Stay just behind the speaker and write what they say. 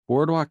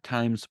Boardwalk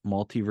Times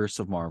Multiverse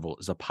of Marvel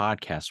is a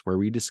podcast where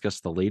we discuss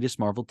the latest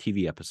Marvel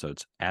TV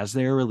episodes as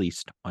they are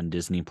released on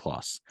Disney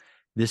Plus.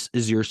 This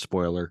is your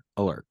spoiler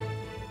alert.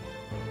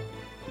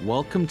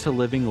 Welcome to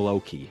Living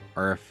Loki,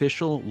 our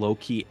official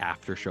Loki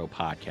after show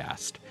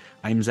podcast.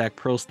 I'm Zach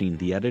Pearlstein,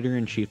 the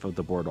editor-in-chief of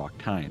the Boardwalk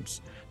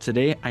Times.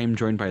 Today, I am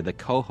joined by the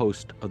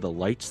co-host of the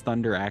Lights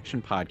Thunder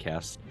Action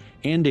podcast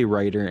and a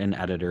writer and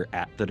editor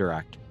at The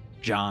Direct,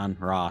 John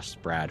Ross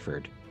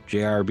Bradford.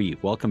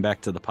 JRB, welcome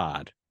back to the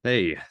pod.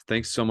 Hey,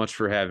 thanks so much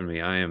for having me.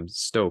 I am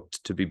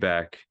stoked to be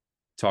back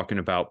talking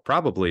about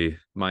probably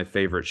my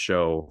favorite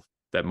show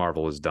that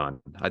Marvel has done.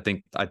 I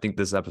think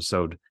this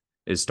episode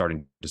is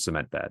starting to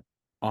cement that.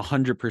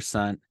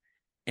 100%.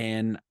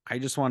 And I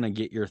just want to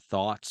get your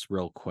thoughts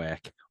real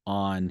quick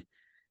on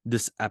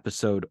this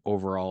episode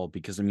overall,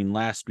 because I mean,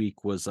 last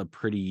week was a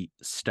pretty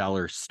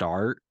stellar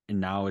start, and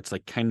now it's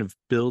like kind of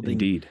building.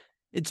 Indeed.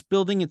 It's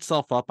building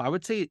itself up. I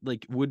would say,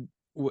 like,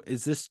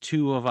 is this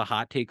too of a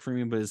hot take for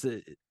me? But is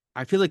it?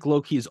 I feel like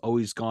Loki has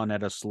always gone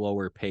at a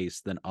slower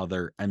pace than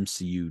other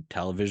MCU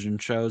television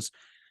shows.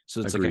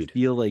 So it's Agreed. like, I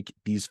feel like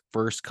these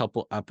first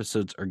couple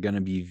episodes are going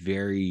to be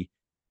very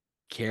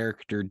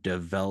character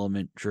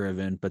development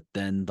driven, but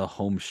then the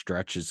home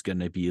stretch is going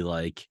to be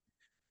like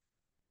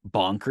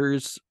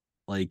bonkers.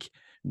 Like,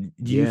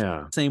 do you feel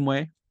the same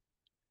way?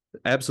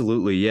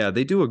 Absolutely. Yeah.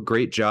 They do a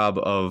great job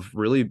of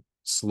really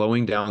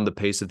slowing down the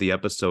pace of the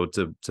episode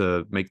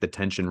to make the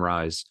tension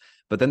rise,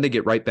 but then they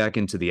get right back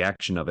into the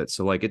action of it.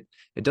 So like it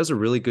does a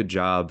really good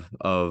job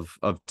of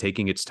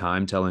taking its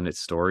time telling its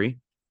story.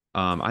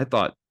 I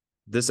thought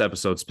this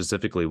episode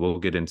specifically, we'll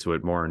get into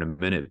it more in a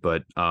minute,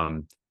 but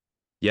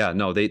yeah,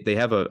 no, they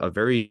have a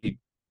very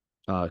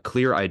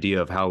clear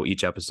idea of how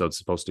each episode's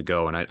supposed to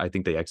go, and I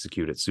think they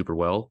execute it super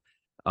well.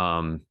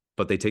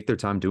 But they take their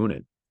time doing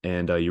it,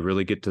 and you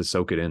really get to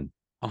soak it in.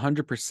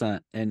 100%.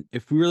 And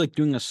if we were like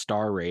doing a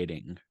star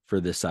rating for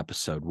this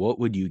episode, what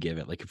would you give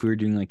it? Like if we were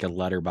doing like a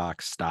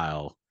letterbox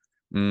style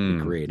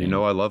rating. You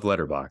know, I love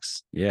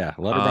Letterbox. Yeah,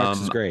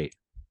 letterbox is great.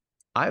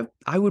 I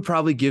would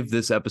probably give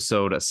this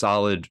episode a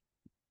solid.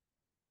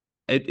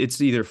 It's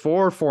either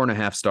 4 or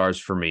 4.5 stars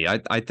for me.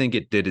 I think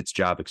it did its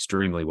job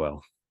extremely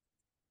well.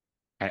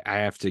 I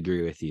have to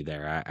agree with you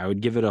there. I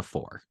would give it a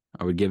 4.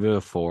 I would give it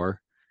a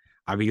 4.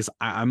 Because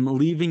I'm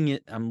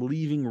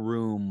leaving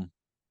room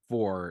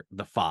for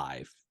the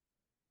 5,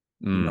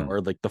 or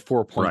like the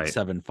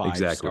 4.75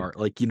 exactly. star,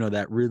 like,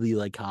 that really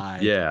like high.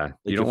 Yeah. Like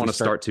you don't want to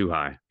start too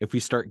high. If we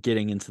start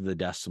getting into the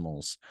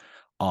decimals,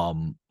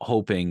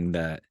 hoping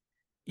that,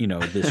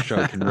 this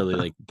show can really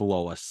like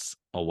blow us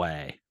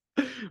away.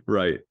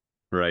 Right.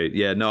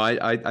 Yeah, no,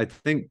 I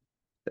think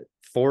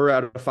 4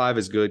 out of 5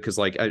 is good. Cause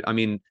like, I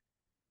mean,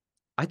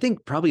 I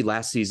think probably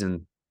last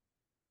season,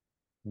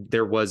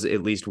 there was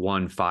at least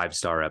one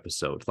 5-star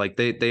episode. Like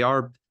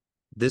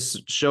this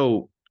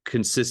show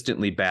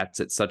consistently bats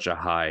at such a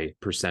high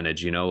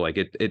percentage, like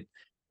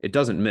it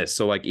doesn't miss.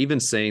 So like even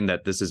saying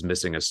that this is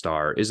missing a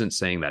star isn't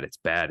saying that it's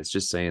bad. It's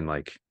just saying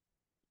like,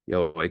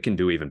 it can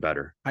do even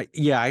better.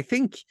 I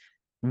think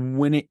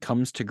when it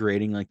comes to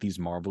grading like these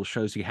Marvel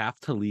shows, you have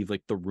to leave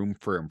like the room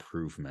for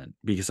improvement,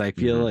 because I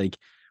feel like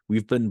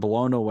we've been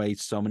blown away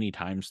so many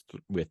times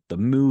with the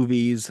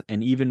movies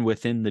and even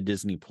within the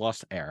Disney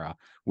Plus era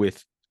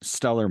with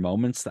stellar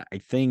moments that I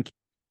think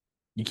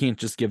you can't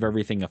just give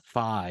everything a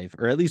 5,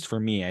 or at least for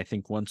me, I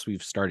think once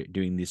we've started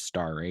doing these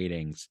star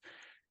ratings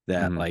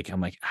that like,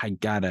 I'm like, I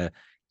gotta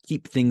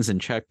keep things in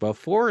check, but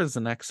 4 is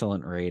an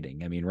excellent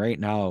rating. I mean, right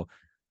now,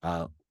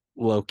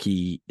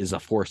 Loki is a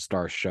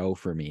 4-star show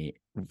for me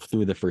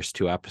through the first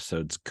 2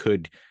 episodes.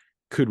 Could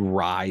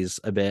rise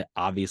a bit.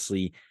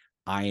 Obviously,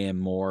 I am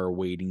more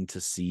waiting to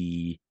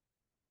see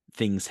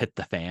things hit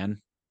the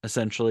fan,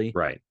 essentially.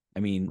 Right.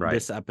 I mean,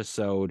 this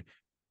episode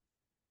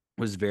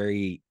was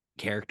very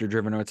character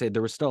driven. I would say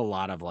there was still a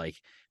lot of like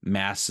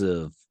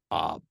massive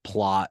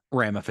plot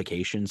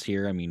ramifications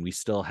here. I mean, we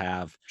still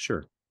have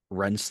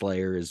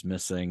Renslayer is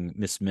missing,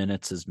 Miss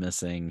Minutes is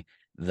missing,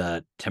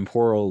 the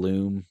temporal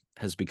loom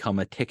has become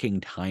a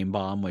ticking time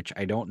bomb, which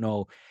I don't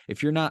know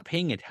if you're not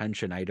paying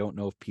attention. I don't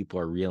know if people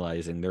are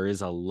realizing there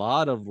is a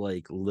lot of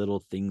like little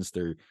things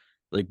they're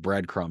like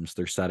breadcrumbs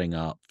they're setting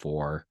up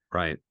for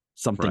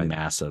something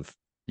massive.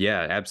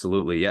 Yeah,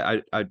 absolutely. Yeah,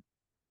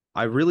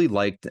 I really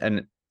liked,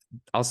 and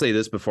I'll say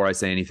this before I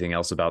say anything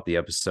else about the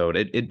episode.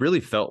 It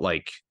really felt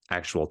like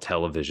actual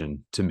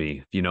television to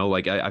me.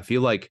 Like I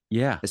feel like,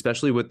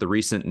 especially with the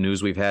recent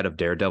news we've had of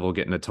Daredevil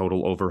getting a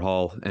total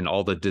overhaul and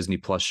all the Disney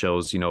Plus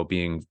shows,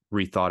 being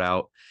rethought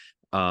out.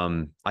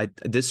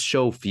 This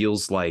show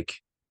feels like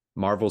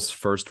Marvel's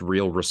first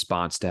real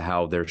response to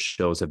how their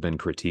shows have been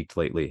critiqued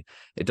lately.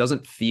 It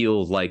doesn't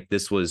feel like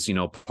this was,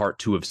 part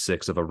 2 of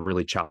 6 of a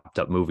really chopped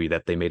up movie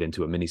that they made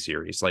into a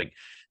miniseries. Like,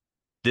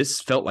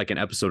 this felt like an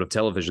episode of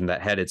television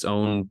that had its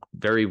own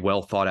very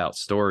well thought out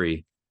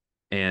story.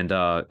 And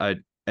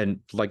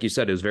like you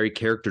said, it was very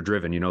character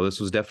driven.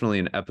 This was definitely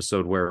an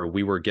episode where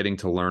we were getting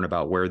to learn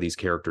about where these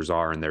characters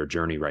are in their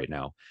journey right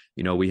now.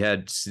 We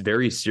had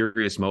very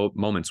serious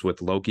moments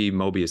with Loki,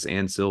 Mobius,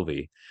 and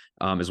Sylvie,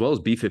 as well as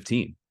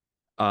B-15.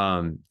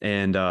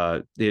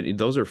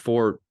 Those are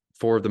four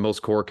of the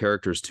most core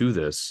characters to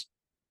this.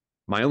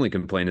 My only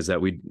complaint is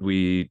that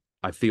we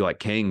I feel like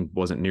Kang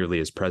wasn't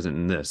nearly as present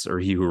in this, or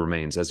He Who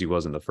Remains, as he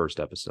was in the first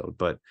episode.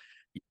 But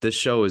this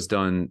show has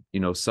done,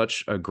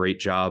 such a great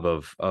job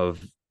of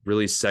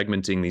really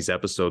segmenting these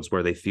episodes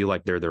where they feel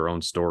like they're their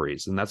own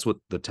stories. And that's what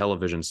the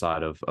television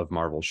side of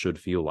Marvel should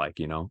feel like.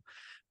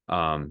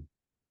 Um,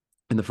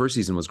 and the first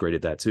season was great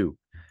at that too.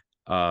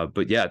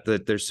 But yeah,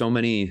 there's so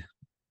many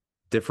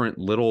different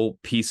little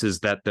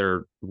pieces that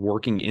they're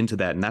working into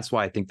that. And that's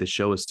why I think the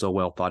show is so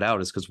well thought out,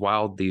 is because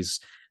while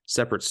these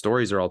separate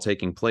stories are all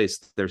taking place,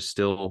 they're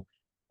still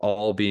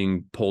all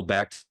being pulled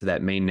back to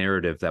that main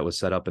narrative that was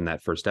set up in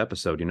that first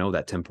episode,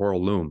 that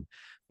temporal loom.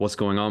 What's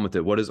going on with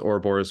it? What is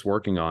Ouroboros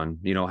working on?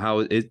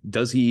 How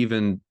does he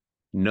even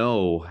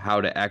know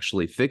how to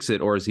actually fix it,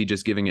 or is he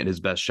just giving it his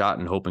best shot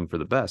and hoping for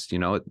the best?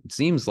 It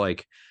seems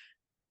like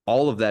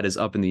all of that is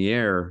up in the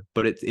air,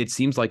 but it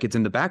seems like it's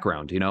in the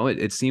background.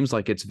 It seems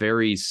like it's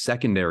very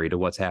secondary to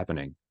what's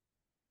happening.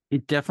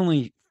 It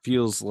definitely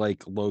feels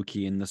like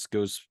Loki, and this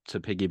goes to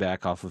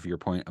piggyback off of your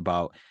point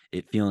about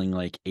it feeling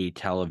like a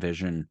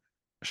television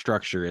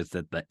structure, is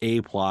that the A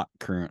plot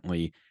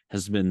currently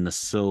has been the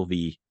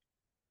Sylvie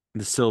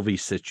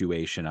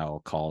situation, I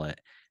will call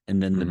it.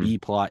 And then the Mm-hmm. B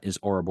plot is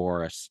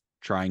Ouroboros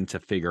trying to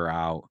figure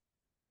out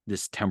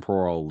this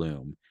temporal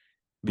loom.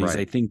 Because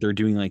Right. I think they're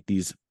doing like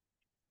these,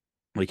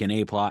 like an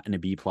A plot and a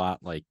B plot,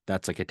 like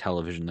that's like a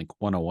television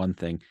like 101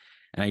 thing.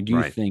 And I do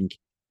Right. think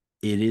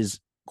it is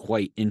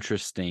quite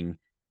interesting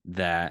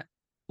that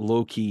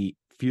Loki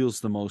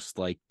feels the most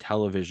like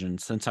television,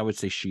 since I would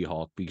say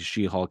She-Hulk, because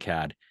She-Hulk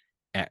had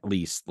at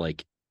least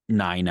like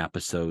 9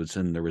 episodes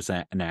and there was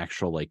an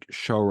actual like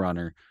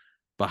showrunner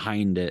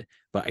behind it.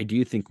 But I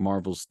do think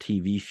Marvel's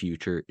TV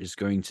future is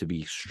going to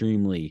be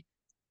extremely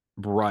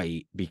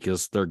bright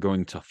because they're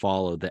going to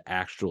follow the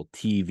actual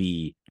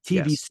TV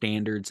Yes.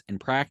 standards and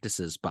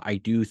practices. But I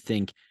do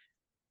think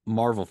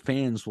Marvel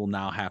fans will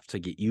now have to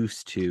get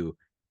used to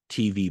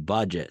TV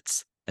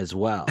budgets as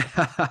well,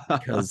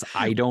 because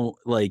I don't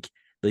like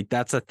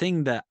that's a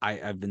thing that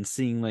I've been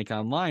seeing like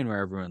online, where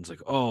everyone's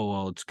like, oh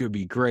well, it's gonna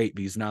be great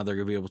because now they're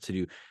gonna be able to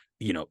do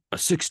a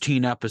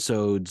 16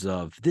 episodes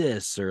of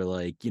this, or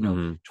like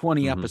Hmm.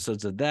 20 Hmm.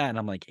 episodes of that. And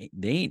I'm like,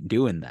 they ain't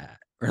doing that.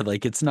 Or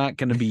like it's not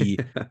going to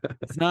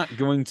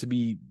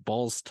be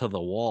balls to the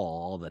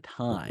wall all the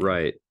time.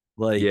 Right.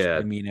 Like, I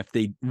Yeah. mean, if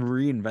they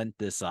reinvent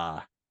this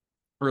or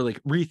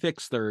like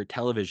refix their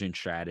television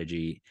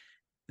strategy,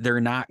 they're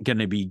not going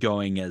to be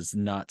going as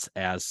nuts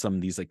as some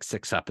of these like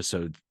 6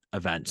 episode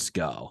events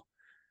go.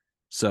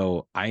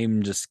 So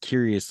I'm just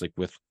curious, like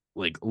with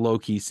like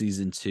Loki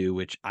season 2,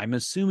 which I'm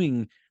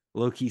assuming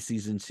Loki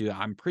season 2,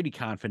 I'm pretty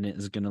confident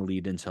is going to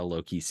lead into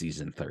Loki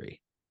season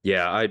 3.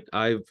 Yeah.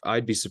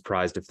 I'd be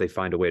surprised if they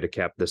find a way to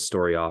cap this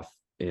story off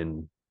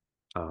in.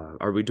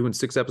 Are we doing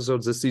 6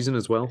 episodes this season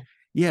as well?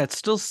 Yeah, it's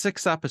still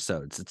 6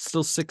 episodes. It's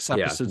still six Yeah.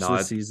 episodes No,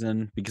 this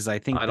season, because I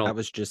think I that don't.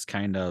 was just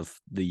kind of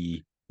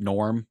the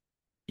norm,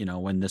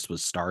 when this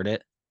was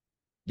started.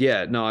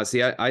 Yeah, no, I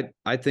see.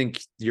 I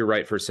think you're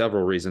right for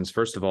several reasons.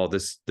 First of all,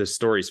 this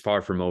story's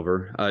far from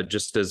over.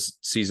 Just as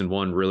season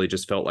one really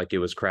just felt like it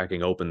was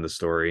cracking open the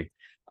story,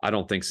 I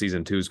don't think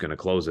season two is going to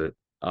close it.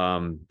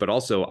 But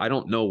also, I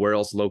don't know where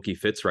else Loki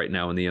fits right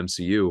now in the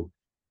MCU.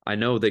 I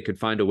know they could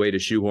find a way to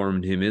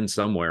shoehorn him in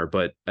somewhere,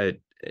 but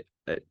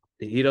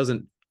he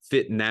doesn't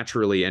fit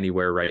naturally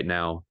anywhere right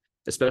now,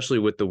 especially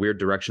with the weird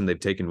direction they've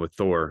taken with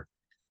Thor.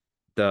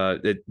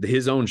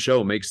 His own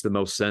show makes the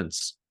most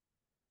sense.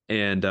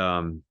 And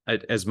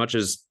as much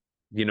as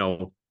you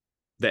know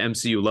the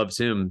MCU loves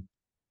him,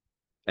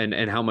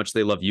 and how much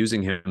they love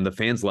using him, the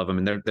fans love him,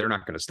 and they're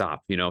not going to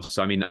stop.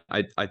 So I mean,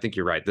 I think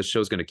you're right. This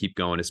show's going to keep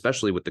going,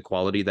 especially with the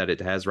quality that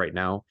it has right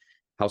now,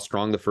 how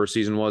strong the first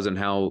season was, and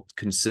how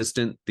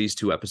consistent these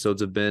 2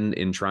 episodes have been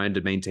in trying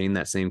to maintain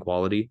that same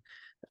quality.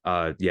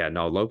 Yeah,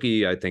 no,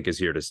 Loki I think is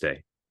here to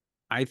stay.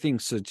 I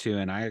think so too,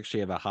 and I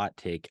actually have a hot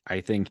take.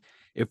 I think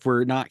if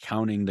we're not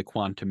counting the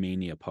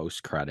Quantumania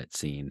post-credit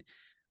scene,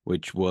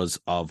 which was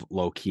of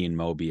Loki and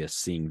Mobius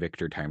seeing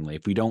Victor Timely,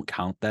 if we don't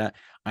count that,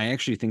 I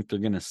actually think they're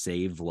going to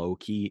save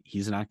Loki.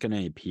 He's not going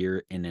to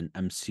appear in an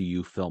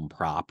MCU film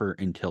proper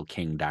until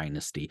King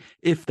Dynasty,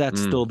 if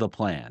that's still Mm, the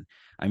plan.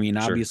 I mean,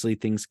 sure. obviously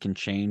things can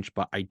change,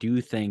 but I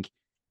do think,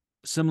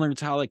 similar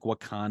to how like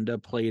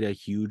Wakanda played a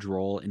huge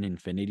role in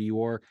Infinity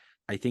War,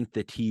 I think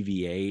the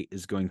TVA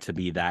is going to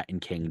be that in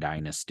King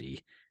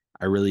Dynasty.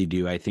 I really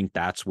do. I think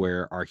that's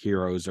where our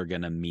heroes are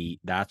going to meet.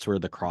 That's where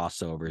the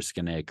crossover is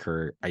going to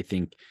occur. I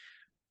think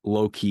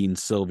Loki and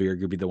Sylvie are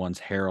going to be the ones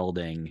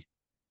heralding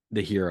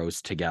the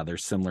heroes together,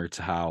 similar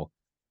to how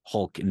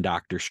Hulk and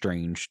Doctor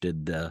Strange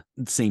did the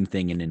same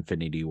thing in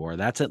Infinity War.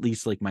 That's at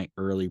least like my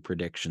early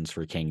predictions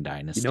for King You know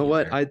Dynasty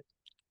what? there.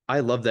 I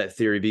love that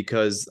theory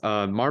because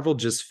Marvel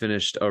just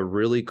finished a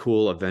really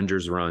cool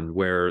Avengers run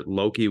where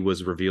Loki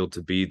was revealed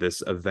to be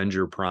this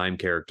Avenger Prime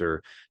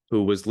character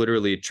who was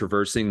literally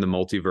traversing the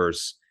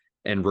multiverse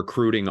and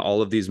recruiting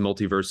all of these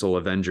multiversal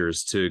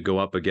Avengers to go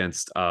up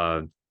against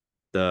the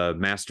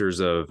Masters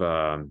of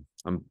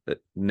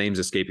name's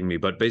escaping me,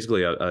 but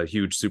basically a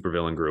huge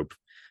supervillain group.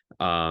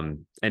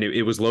 And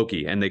it was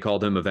Loki, and they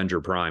called him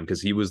Avenger Prime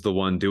because he was the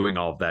one doing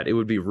all of that. It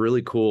would be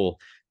really cool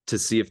to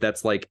see if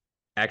that's like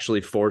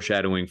actually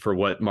foreshadowing for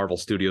what Marvel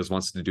Studios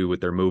wants to do with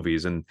their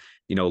movies. And,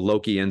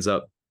 Loki ends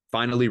up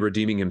finally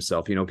redeeming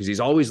himself, because he's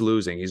always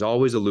losing. He's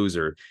always a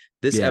loser.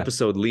 This Yeah,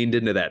 episode leaned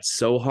into that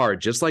so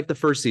hard, just like the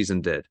first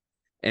season did.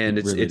 And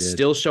it it's really it's did.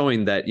 still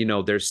showing that,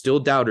 there's still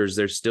doubters,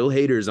 there's still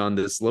haters on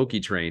this Loki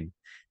train.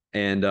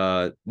 And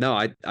no,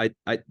 I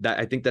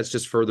think that's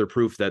just further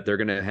proof that they're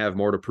gonna have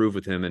more to prove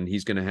with him, and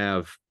he's gonna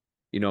have,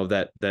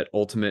 that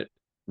ultimate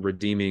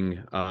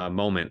redeeming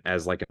moment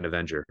as like an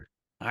Avenger.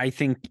 I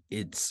think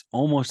it's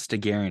almost a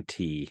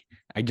guarantee.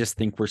 I just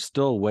think we're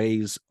still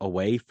ways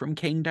away from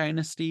Kang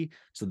Dynasty.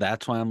 So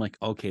that's why I'm like,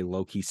 okay,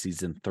 Loki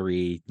season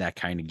 3, that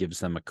kind of gives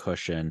them a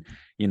cushion.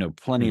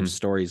 Plenty of Mm-hmm.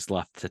 stories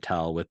left to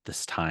tell with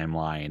this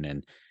timeline.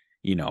 And,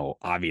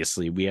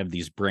 obviously we have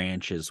these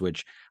branches,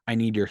 which I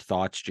need your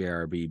thoughts,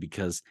 JRB,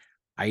 because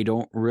I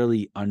don't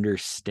really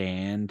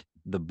understand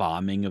the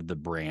bombing of the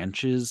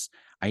branches.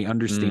 I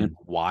understand Mm,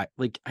 why,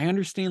 I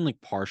understand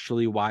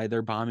partially why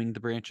they're bombing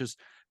the branches,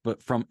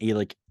 but from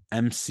a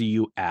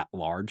MCU at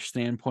large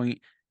standpoint,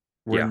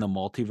 we're in yeah, the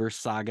multiverse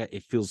saga.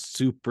 It feels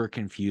super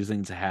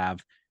confusing to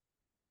have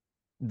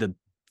the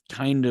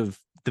kind of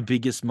the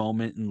biggest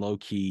moment in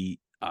Loki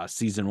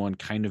season 1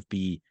 kind of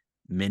be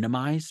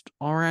minimized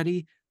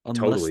already, unless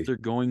totally. they're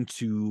going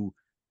to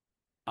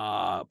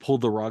pull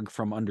the rug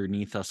from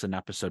underneath us in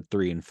episode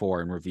 3 and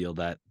 4 and reveal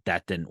that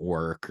that didn't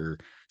work or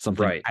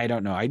something. Right. I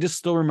don't know. I just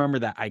still remember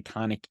that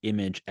iconic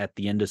image at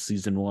the end of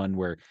season 1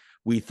 where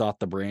we thought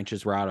the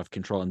branches were out of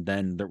control, and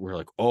then we're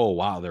like, oh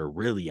wow, they're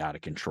really out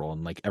of control,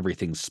 and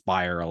everything's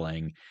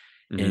spiraling.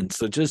 Mm-hmm. And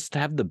so just to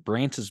have the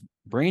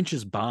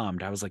branches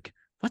bombed, I was like,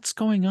 what's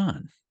going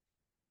on?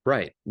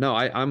 Right. No,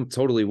 I'm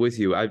totally with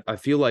you. I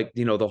feel like,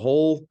 the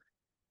whole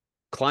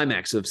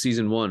climax of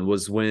season one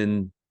was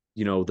when,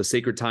 the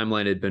sacred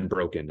timeline had been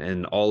broken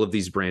and all of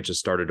these branches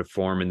started to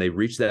form and they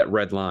reached that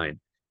red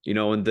line,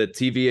 and the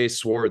TVA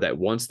swore that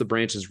once the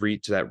branches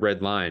reach that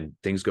red line,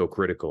 things go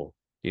critical,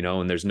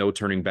 and there's no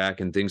turning back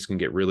and things can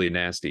get really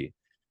nasty.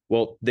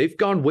 Well, they've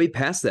gone way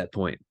past that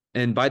point.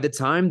 And by the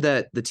time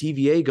that the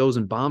TVA goes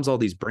and bombs all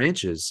these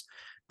branches,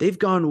 they've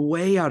gone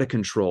way out of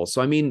control.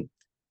 So, I mean,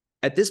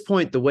 at this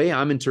point, the way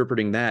I'm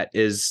interpreting that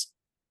is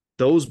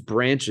those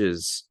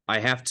branches,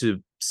 I have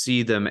to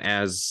see them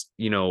as,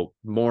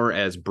 more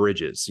as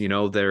bridges.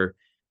 There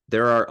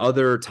are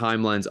other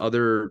timelines,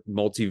 other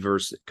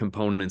multiverse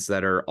components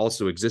that are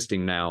also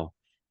existing now.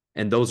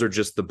 And those are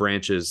just the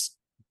branches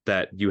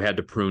that you had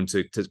to prune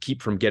to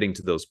keep from getting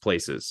to those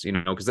places,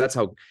 because that's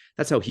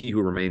how He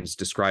Who Remains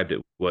described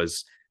it,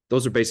 was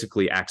those are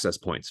basically access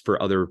points for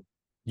other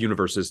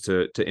universes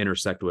to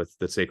intersect with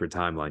the sacred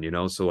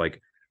timeline, So like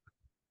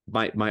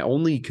my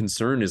only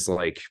concern is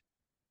like,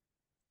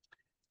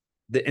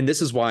 and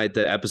this is why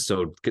the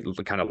episode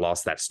kind of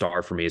lost that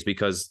star for me, is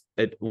because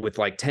with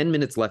like 10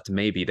 minutes left,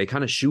 maybe they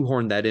kind of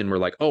shoehorned that in. We're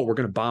like, oh, we're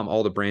going to bomb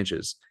all the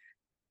branches.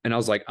 And I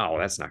was like, oh,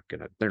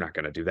 they're not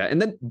going to do that.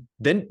 And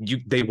then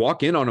they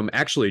walk in on them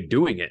actually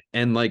doing it.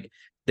 And like,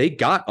 they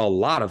got a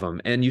lot of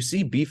them. And you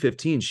see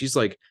B-15, she's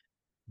like,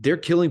 they're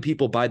killing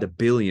people by the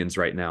billions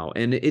right now.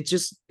 And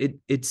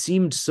it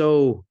seemed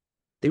so,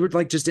 they were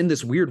like just in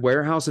this weird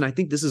warehouse. And I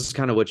think this is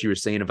kind of what you were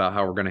saying about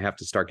how we're going to have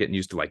to start getting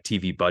used to like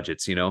TV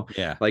budgets,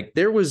 Yeah. like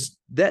there was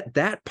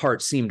that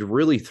part seemed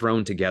really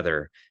thrown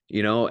together,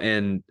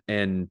 and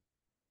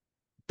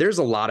there's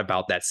a lot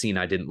about that scene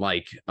I didn't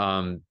like.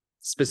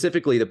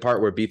 Specifically the part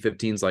where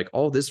B-15's like,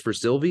 all this for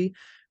Sylvie,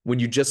 when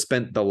you just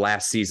spent the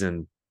last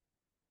season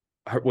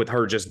with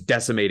her just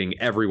decimating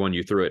everyone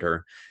you threw at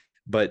her.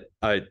 But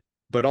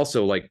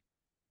also like,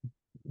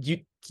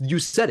 you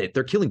said it,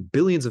 they're killing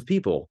billions of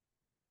people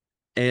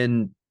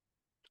and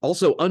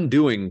also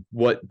undoing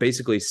what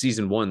basically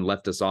season one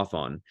left us off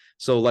on.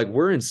 So like,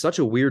 we're in such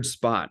a weird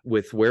spot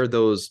with where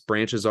those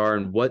branches are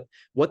and what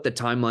the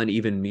timeline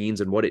even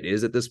means and what it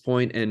is at this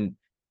point. And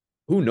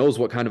who knows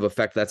what kind of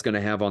effect that's going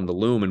to have on the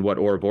loom and what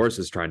Ouroboros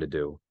is trying to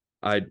do.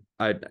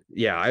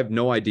 Yeah, I have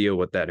no idea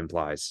what that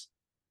implies.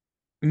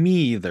 Me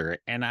either.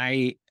 And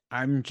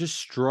I'm just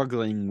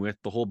struggling with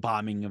the whole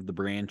bombing of the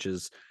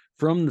branches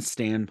from the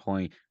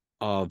standpoint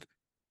of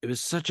it was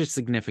such a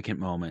significant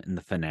moment in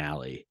the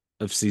finale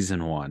of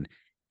season 1.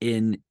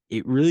 And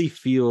it really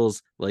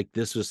feels like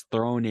this was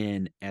thrown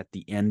in at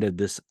the end of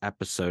this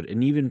episode.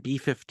 And even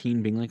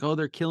B-15 being like, oh,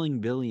 they're killing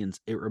billions.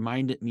 It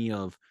reminded me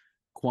of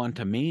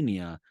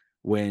Quantumania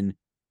when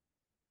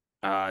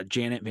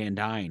Janet Van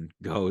Dyne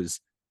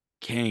goes,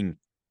 King,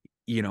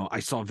 I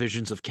saw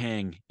visions of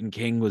Kang, and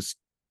Kang was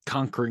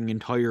conquering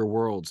entire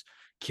worlds,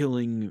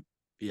 killing.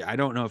 Yeah, I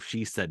don't know if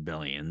she said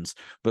billions,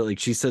 but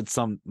she said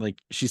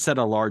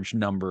a large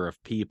number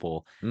of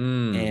people.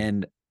 Mm,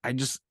 And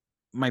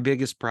my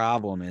biggest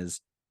problem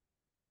is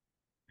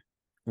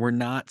we're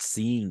not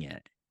seeing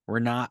it. We're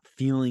not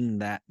feeling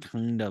that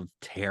kind of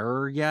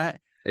terror yet.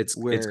 it's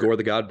Where Gore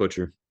the God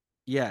Butcher.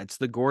 yeah, it's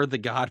the Gore the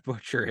God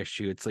Butcher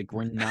issue. It's like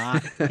we're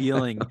not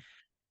feeling,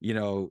 you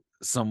know,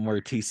 somewhere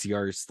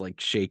TCR's like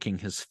shaking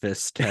his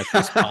fist at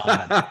this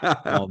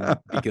pod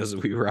because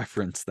we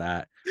referenced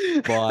that.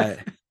 But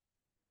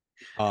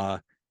uh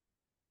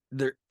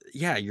there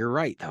yeah, you're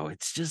right though.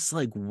 It's just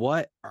like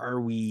what are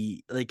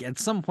we like at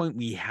some point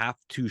we have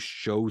to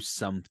show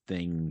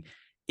something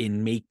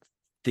and make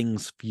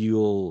things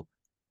feel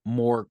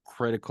more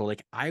critical.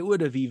 Like I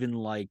would have even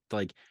liked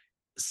like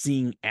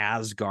seeing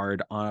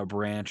Asgard on a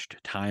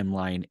branched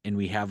timeline and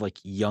we have like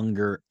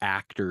younger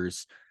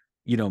actors,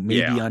 maybe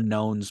Yeah.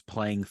 unknowns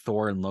playing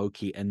Thor and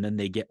Loki, and then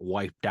they get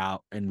wiped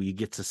out and we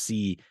get to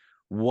see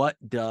what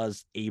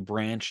does a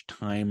branched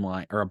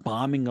timeline or a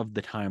bombing of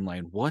the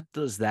timeline, what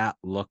does that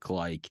look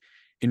like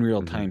in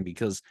real Mhm. time?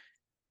 Because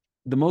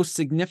the most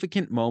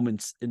significant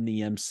moments in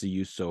the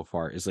MCU so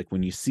far is like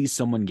when you see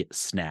someone get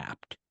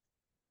snapped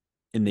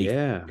and they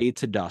Yeah. fade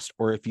to dust,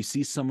 or if you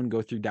see someone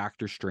go through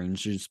Doctor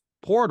Strange's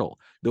portal.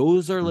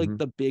 Those are like Mhm.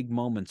 the big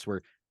moments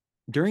where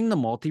during the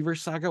multiverse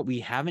saga, we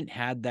haven't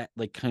had that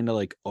like kind of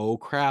like, oh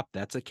crap,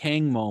 that's a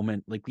Kang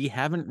moment. Like we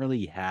haven't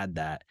really had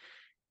that,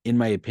 in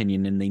my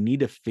opinion, and they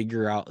need to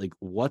figure out like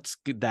what's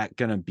that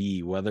gonna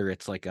be, whether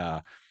it's like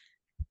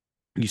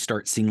you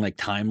start seeing like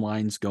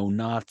timelines go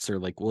nuts or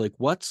like well, like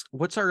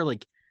what's our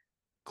like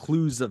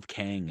clues of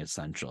Kang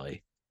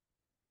essentially.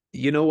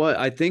 You know what?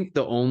 I think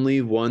the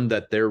only one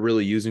that they're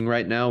really using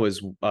right now is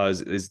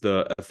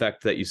the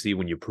effect that you see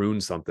when you prune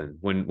something,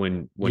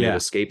 when it Yeah.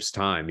 escapes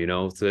time, you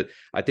know? So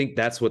I think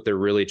that's what they're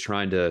really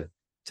trying to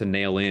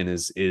nail in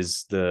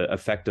is the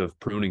effect of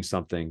pruning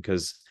something.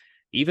 Because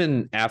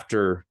even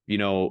after,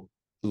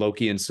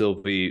 Loki and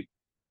Sylvie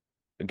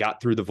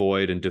got through the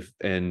void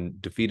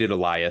and defeated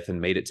Eliath and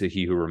made it to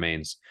He Who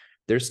Remains,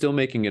 they're still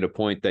making it a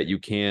point that you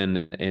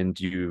can and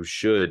you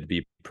should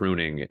be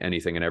pruning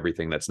anything and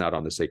everything that's not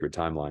on the sacred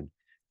timeline.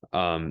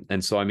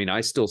 And so, I mean,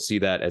 I still see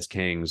that as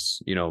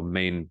Kang's,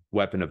 main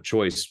weapon of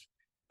choice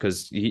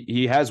because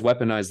he has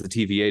weaponized the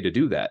TVA to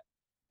do that.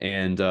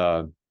 And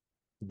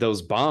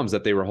those bombs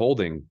that they were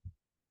holding,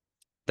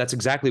 that's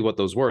exactly what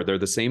those were. They're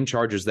the same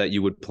charges that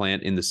you would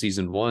plant in the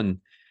season one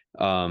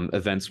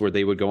events where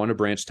they would go on a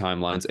branch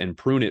timelines and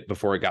prune it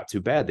before it got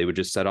too bad. They would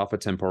just set off a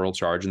temporal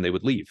charge and they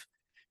would leave.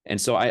 And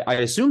so I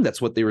assume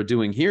that's what they were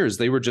doing here is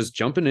they were just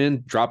jumping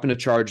in, dropping a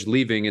charge,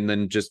 leaving, and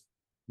then just,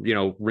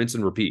 rinse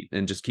and repeat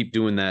and just keep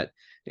doing that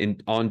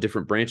on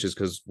different branches.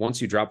 Because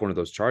once you drop one of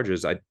those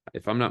charges,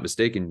 if I'm not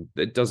mistaken,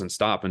 it doesn't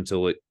stop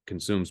until it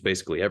consumes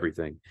basically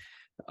everything.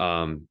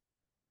 Um,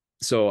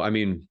 so I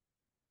mean,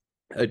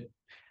 uh,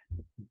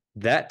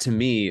 that to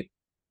me,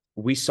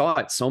 we saw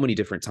it so many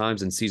different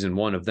times in season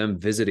one of them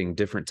visiting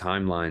different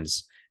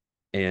timelines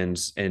and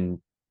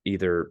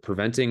either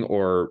preventing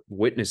or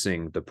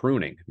witnessing the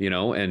pruning,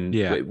 and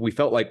Yeah. we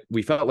felt like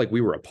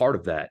we were a part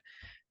of that.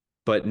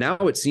 But now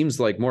it seems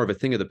like more of a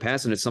thing of the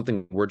past and it's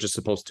something we're just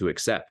supposed to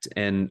accept.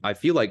 And I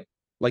feel like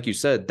you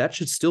said, that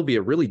should still be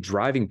a really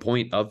driving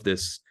point of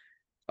this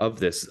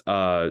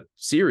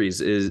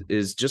series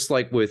is just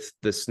like with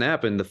the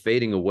snap and the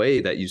fading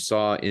away that you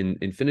saw in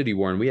Infinity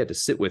War and we had to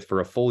sit with for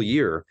a full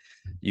year.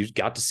 You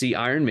got to see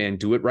Iron Man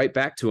do it right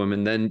back to him,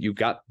 and then you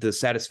got the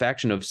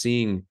satisfaction of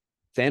seeing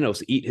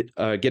Thanos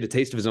get a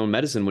taste of his own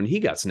medicine when he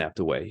got snapped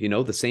away.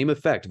 The same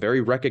effect, very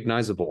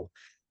recognizable.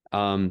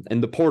 And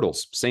the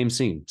portals, same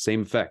scene,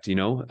 same effect.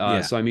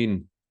 Yeah. So I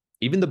mean,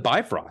 even the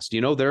Bifrost,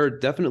 there are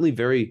definitely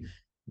very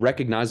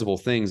recognizable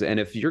things. And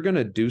if you're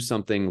gonna do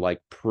something like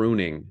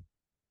pruning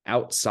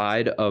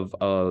outside of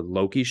a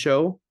Loki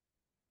show,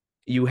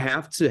 you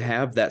have to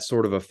have that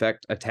sort of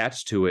effect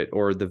attached to it,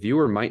 or the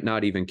viewer might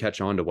not even catch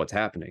on to what's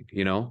happening.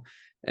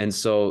 And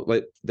so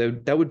like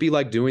that would be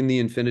like doing the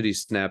Infinity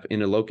Snap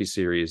in a Loki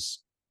series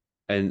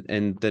and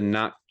then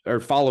not or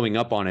following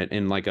up on it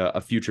in like a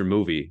future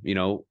movie,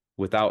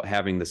 without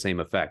having the same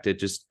effect.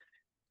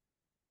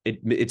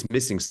 It's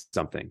missing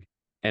something.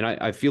 And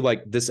I feel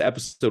like this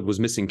episode was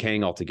missing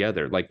Kang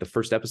altogether. Like the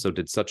first episode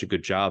did such a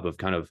good job of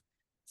kind of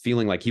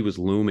feeling like he was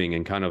looming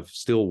and kind of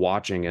still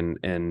watching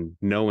and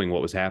knowing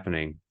what was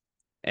happening.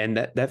 And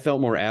that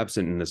felt more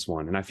absent in this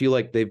one. And I feel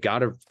like they've got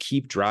to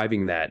keep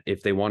driving that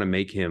if they want to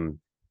make him,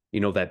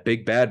 that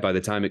big bad by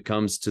the time it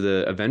comes to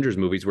the Avengers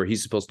movies where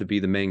he's supposed to be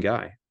the main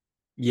guy.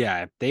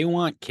 Yeah, if they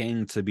want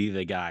King to be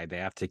the guy, they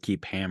have to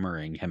keep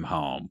hammering him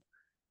home.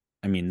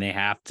 I mean, they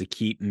have to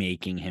keep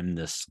making him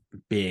this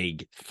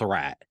big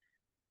threat.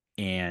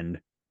 And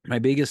my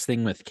biggest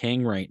thing with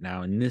King right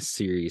now in this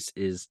series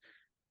is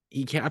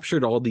he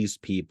captured all these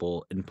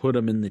people and put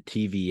them in the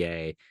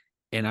TVA.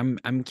 And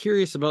I'm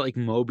curious about like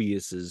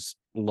Mobius's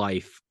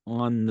life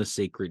on the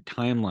sacred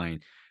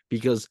timeline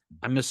because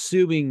I'm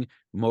assuming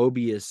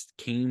Mobius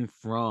came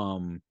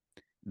from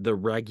the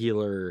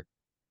regular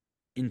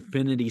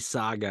Infinity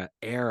Saga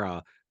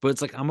era, but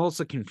it's like I'm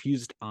also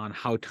confused on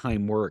how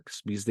time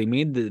works because they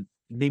made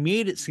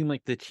it seem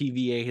like the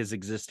TVA has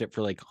existed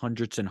for like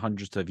hundreds and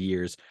hundreds of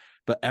years,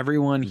 but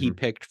everyone he Mm-hmm.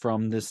 picked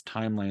from this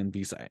timeline,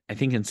 because I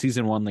think in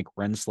season one, like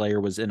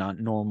Renslayer was in a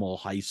normal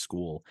high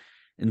school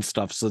and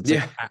stuff. So it's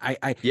like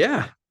Yeah.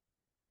 Yeah.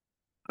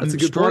 That's a I'm good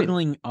point.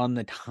 struggling on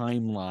the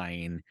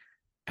timeline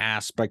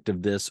aspect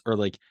of this, or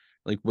like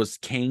Like, was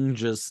King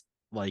just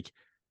like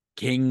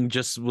King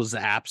just was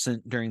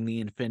absent during the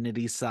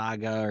Infinity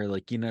Saga, or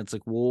like, it's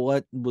like, well,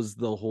 what was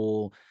the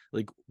whole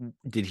like?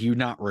 Did he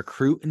not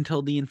recruit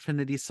until the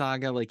Infinity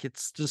Saga? Like,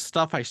 it's just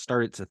stuff I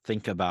started to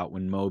think about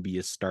when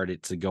Mobius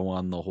started to go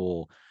on the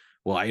whole.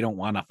 Well, I don't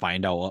want to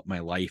find out what my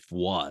life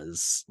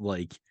was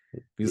like,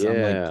 because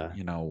I'm like,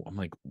 Yeah, I'm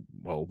like,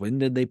 well, when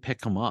did they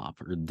pick him up,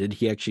 or did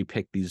he actually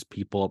pick these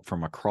people up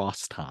from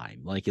across time?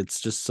 Like, it's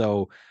just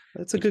so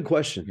that's a like, good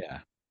question. yeah,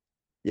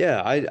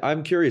 Yeah,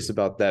 I'm curious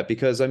about that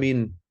because I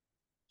mean,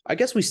 I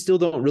guess we still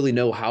don't really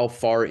know how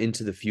far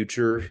into the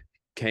future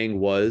Kang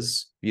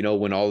was,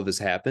 when all of this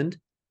happened.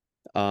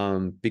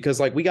 Because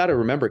like we got to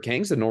remember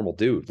Kang's a normal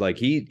dude. Like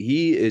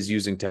he is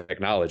using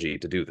technology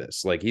to do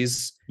this. Like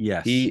yes,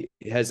 he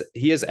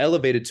has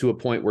elevated to a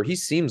point where he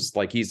seems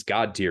like he's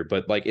god tier,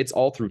 but like it's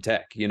all through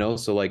tech.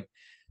 So like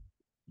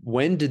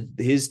when did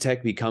his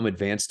tech become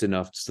advanced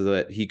enough so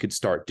that he could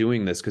start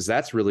doing this? Because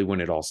that's really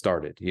when it all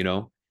started.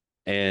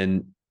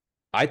 And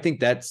I think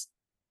that's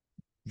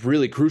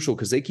really crucial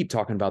because they keep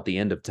talking about the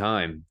end of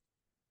time.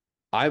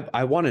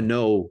 I want to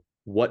know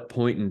what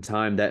point in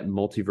time that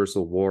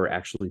multiversal war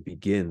actually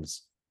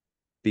begins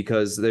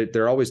because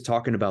they're always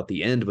talking about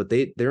the end, but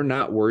they're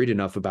not worried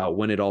enough about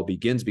when it all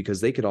begins because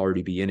they could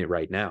already be in it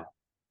right now.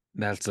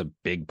 that's a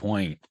big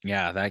point.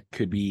 Yeah, that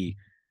could be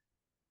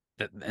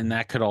and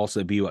that could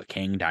also be what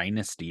Kang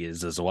Dynasty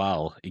is as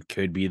well. It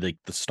could be like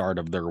the start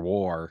of their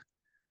war.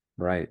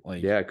 Right.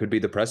 Like, Yeah, it could be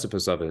the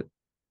precipice of it.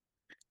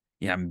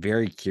 yeah, I'm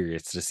very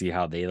curious to see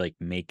how they like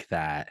make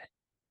that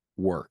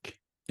work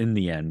in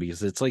the end,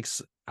 because it's like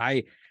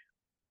I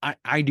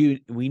do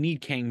we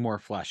need Kang more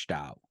fleshed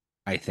out,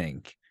 I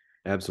think.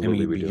 I Absolutely,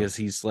 mean, we do. because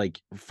he's like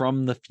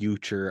from the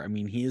future. I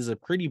mean, he is a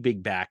pretty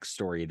big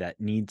backstory that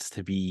needs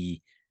to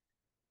be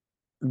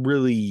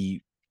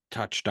really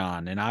touched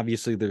on. And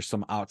obviously, there's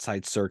some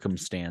outside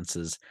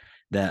circumstances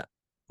that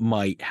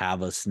might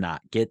have us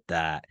not get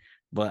that.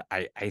 But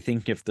I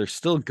think if they're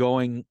still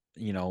going,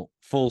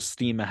 full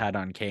steam ahead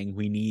on Kang,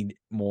 we need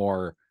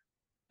more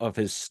of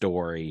his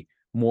story,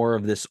 more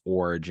of this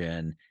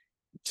origin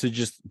to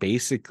just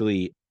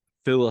basically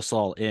fill us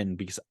all in,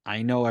 because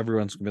I know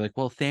everyone's gonna be like,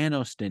 well,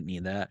 Thanos didn't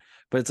need that.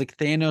 But it's like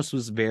Thanos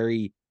was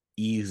very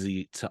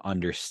easy to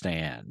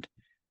understand.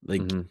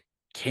 Like, Hmm.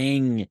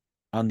 King,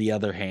 on the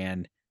other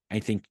hand, I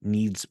think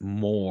needs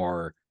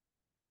more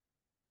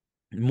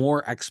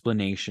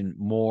explanation,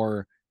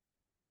 more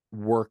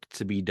work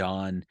to be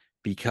done,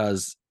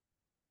 because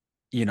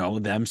the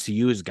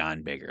MCU has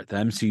gone bigger. The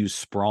MCU's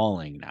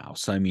sprawling now.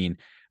 So I mean,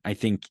 I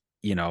think,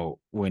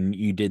 when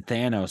you did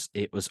Thanos,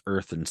 it was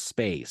Earth and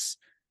space.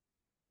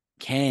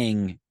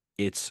 Kang,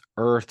 it's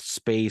Earth,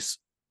 space,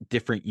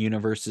 different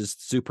universes,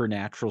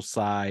 supernatural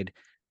side.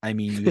 I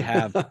mean, you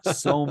have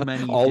so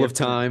many All of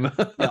different,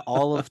 time. yeah,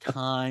 all of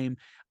time.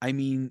 I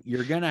mean,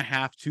 you're gonna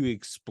have to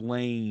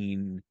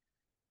explain,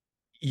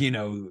 you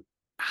know,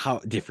 how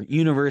different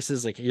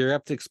universes, like you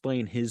have to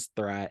explain his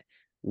threat,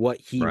 what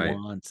he Right.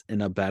 wants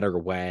in a better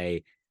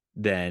way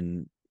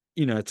than,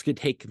 it's gonna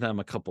take them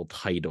a couple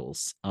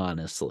titles,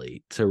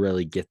 honestly, to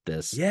really get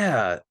this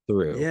Yeah.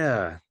 through.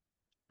 Yeah.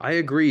 I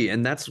agree,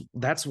 and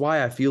that's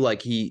why I feel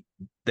like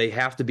they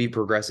have to be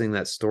progressing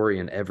that story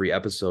in every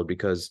episode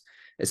because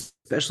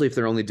especially if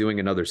they're only doing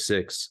another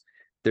six,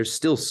 there's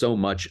still so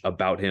much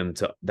about him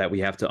to that we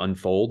have to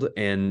unfold,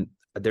 and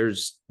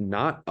there's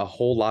not a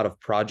whole lot of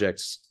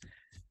projects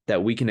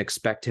that we can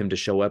expect him to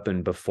show up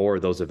in before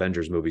those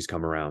Avengers movies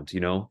come around.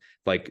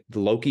 Like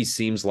Loki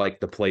seems like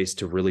the place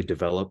to really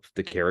develop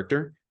the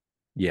character,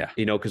 Yeah,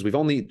 because we've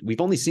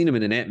only seen him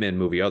in an Ant-Man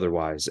movie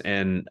otherwise,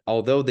 and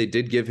although they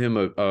did give him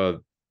a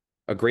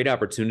great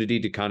opportunity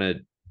to kind of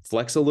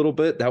flex a little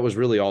bit. That was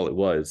really all it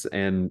was,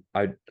 and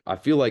I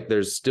feel like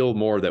there's still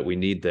more that we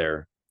need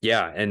there.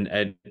 Yeah,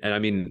 and I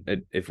mean,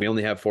 if we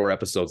only have 4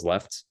 episodes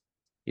left,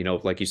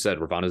 like you said,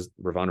 Ravonna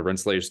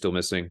Renslayer is still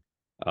missing.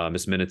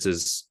 Miss Minutes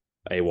is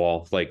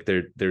AWOL. Like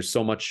there's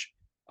so much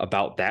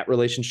about that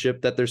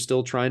relationship that they're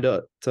still trying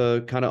to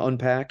kind of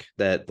unpack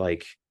that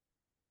like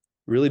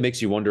really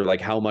makes you wonder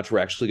like how much we're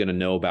actually going to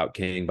know about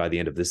King by the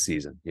end of this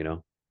season.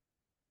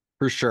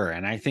 for sure.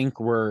 And I think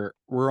we're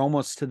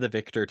almost to the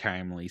Victor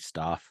Timely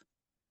stuff.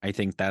 I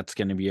think that's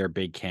going to be our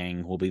big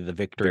King. Will be the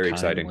Victor Very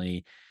exciting.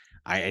 Timely.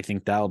 I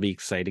think that'll be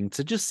exciting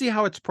to just see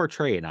how it's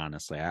portrayed.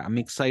 Honestly, I'm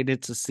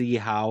excited to see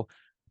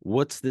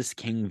what's this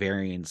King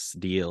variance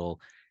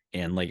deal,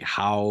 and like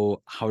how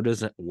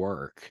does it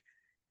work.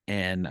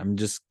 And I'm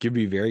just gonna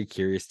be very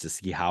curious to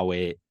see how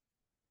it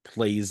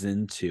plays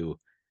into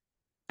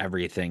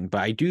everything.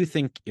 But I do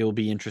think it'll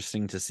be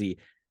interesting to see,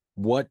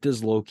 what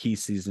does Loki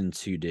season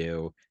 2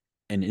 do,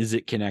 and is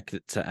it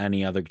connected to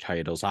any other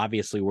titles?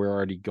 Obviously, we're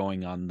already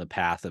going on the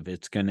path of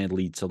it's going to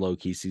lead to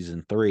Loki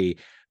season 3,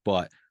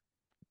 but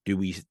do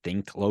we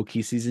think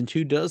Loki season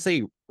 2 does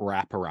a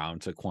wrap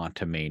around to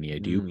Quantumania?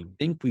 Do we Mm.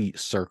 think we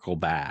circle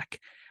back?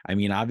 I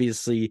mean,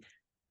 obviously,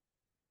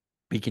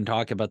 we can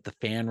talk about the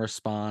fan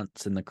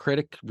response and the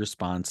critic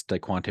response to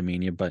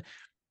Quantumania, but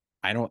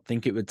I don't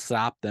think it would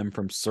stop them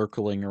from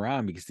circling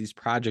around because these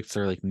projects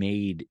are like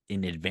made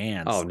in Oh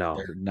advance. no.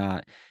 They're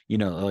not,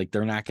 like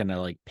they're not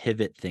gonna like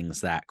pivot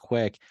things that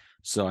quick.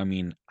 So I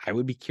mean, I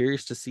would be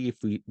curious to see if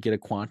we get a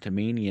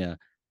Quantumania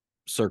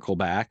circle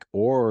back,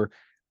 or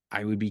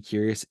I would be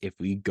curious if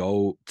we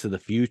go to the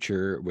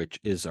future, which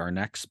is our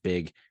next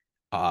big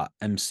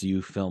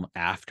MCU film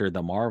after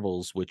the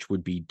Marvels, which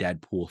would be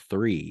Deadpool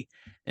 3.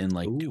 And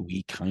like, do Ooh.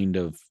 we kind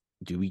of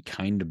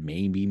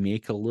maybe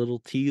make a little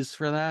tease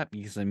for that?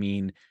 Because I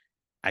mean,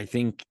 I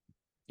think,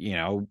 you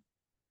know,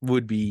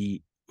 would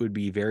be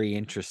very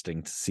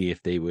interesting to see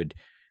if they would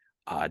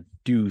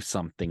do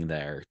something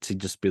there to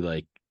just be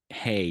like,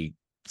 hey,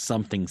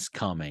 something's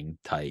coming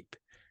type,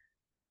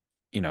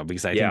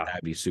 because I think Yeah.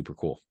 that'd be super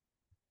cool.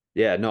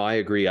 Yeah, no, I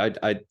agree.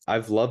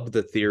 I've loved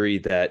the theory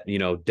that,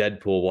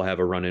 Deadpool will have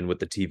a run in with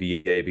the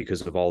TVA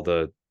because of all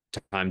the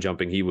time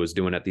jumping he was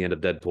doing at the end of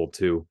Deadpool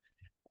 2.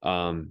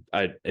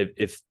 I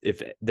if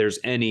there's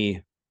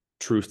any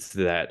truth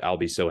to that, I'll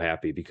be so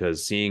happy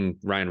because seeing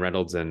Ryan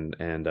Reynolds and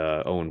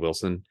Owen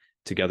Wilson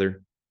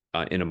together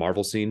in a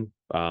Marvel scene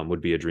would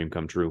be a dream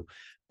come true.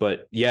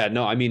 But yeah,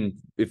 no, I mean,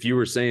 if you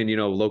were saying,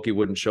 Loki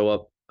wouldn't show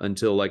up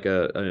until like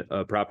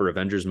a proper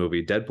Avengers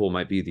movie, Deadpool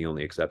might be the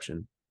only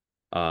exception.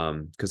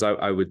 Because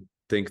I would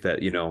think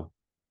that,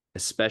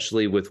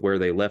 especially with where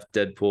they left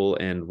Deadpool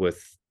and with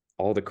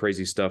all the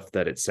crazy stuff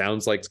that it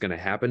sounds like is going to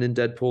happen in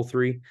Deadpool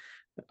 3,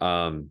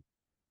 um,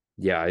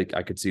 yeah,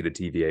 I could see the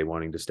TVA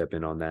wanting to step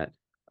in on that.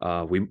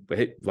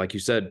 Like you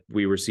said,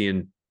 we were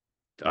seeing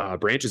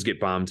branches get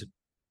bombed.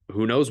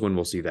 Who knows when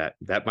we'll see that?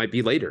 That might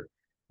be later.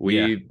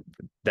 Yeah. We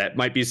that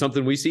might be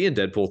something we see in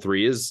Deadpool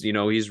 3 is,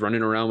 he's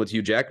running around with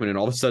Hugh Jackman and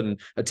all of a sudden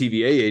a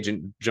TVA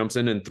agent jumps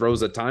in and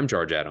throws a time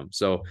charge at him.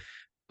 So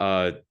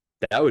uh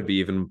that would be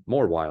even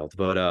more wild.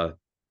 But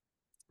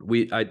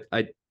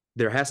I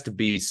there has to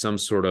be some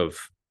sort of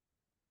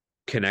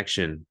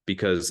connection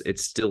because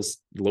it's still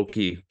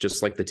Loki,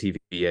 just like the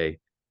TVA.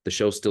 The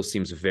show still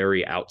seems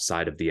very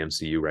outside of the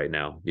MCU right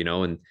now,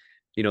 and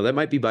that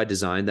might be by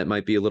design. That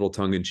might be a little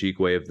tongue in cheek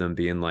way of them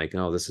being like,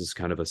 oh, this is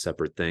kind of a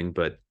separate thing,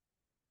 but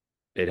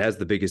it has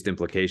the biggest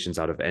implications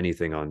out of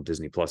anything on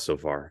Disney Plus so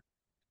far.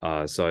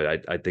 So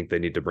I think they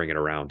need to bring it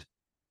around.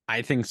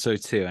 I think so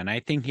too. And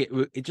I think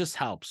it just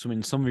helps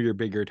when some of your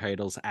bigger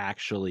titles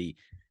actually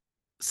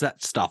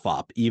set stuff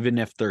up, even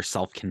if they're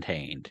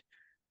self-contained.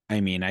 I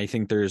mean, I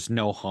think there's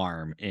no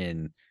harm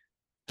in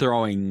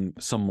throwing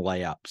some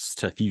layups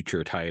to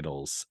future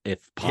titles if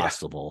Yeah,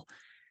 possible.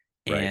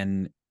 right.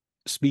 And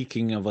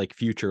speaking of like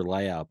future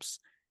layups,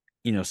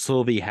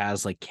 Sylvie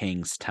has like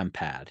Kang's temp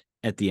pad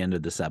at the end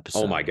of this Oh my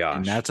episode. And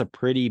gosh. that's a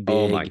pretty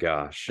Oh my big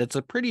gosh.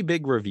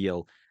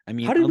 reveal. I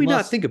mean, How did we not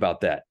unless think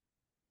about that?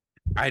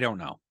 I don't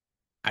know.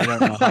 I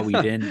don't know how we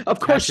didn't Of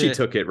course catch she it.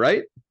 took it,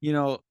 right?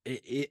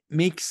 It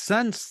makes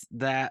sense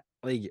that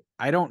like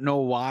I don't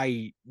know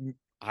I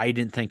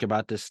didn't think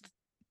about this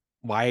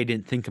why I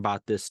didn't think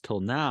about this till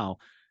now,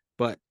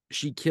 but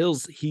she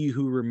kills he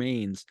who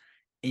remains,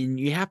 and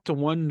you have to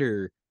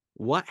wonder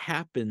what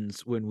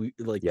happens when we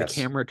like the Yes.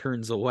 camera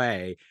turns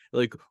away.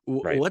 Like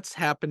Right. what's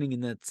happening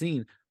in that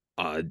scene?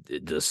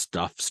 Does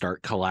stuff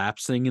start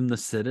collapsing in the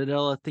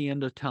Citadel at the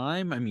end of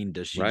time? I mean,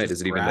 does she Right. just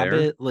Is it even grab there?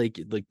 it? Like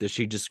does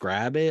she just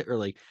grab it, or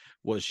like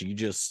was she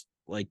just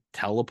like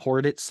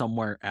teleport it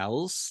somewhere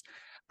else?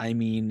 I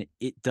mean,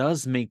 it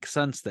does make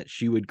sense that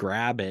she would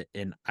grab it,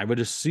 and I would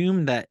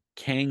assume that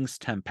Kang's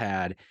temp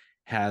pad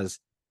has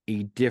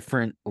a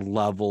different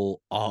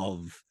level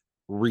of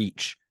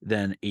reach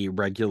than a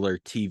regular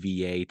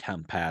TVA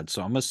temp pad.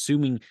 So I'm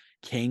assuming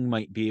Kang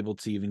might be able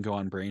to even go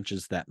on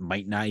branches that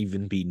might not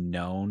even be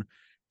known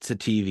to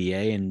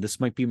TVA. And this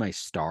might be my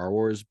Star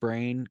Wars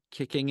brain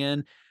kicking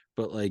in,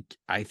 but like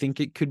I think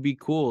it could be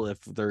cool if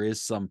there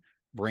is some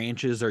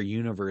branches or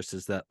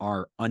universes that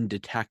are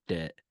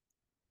undetected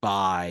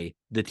by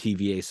the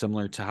TVA,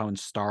 similar to how in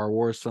Star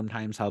Wars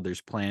sometimes how there's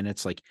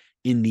planets like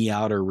in the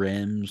outer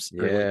rims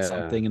or like Yeah.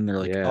 something, and they're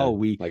like, Yeah. oh,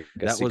 Like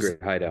a that was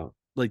secret hideout.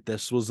 like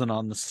this wasn't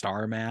on the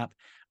star map.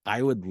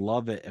 I would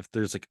love it if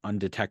there's like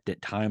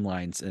undetected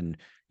timelines, and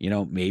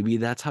maybe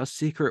that's how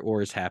Secret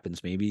Wars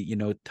happens. Maybe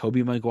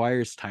Tobey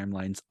Maguire's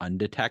timeline's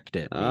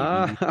undetected.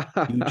 Maybe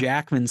Hugh Ah,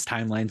 Jackman's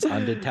timeline's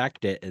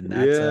undetected, and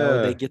that's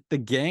how they yeah. get the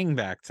gang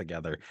back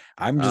together.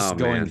 I'm Oh just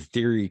going man.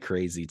 theory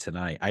crazy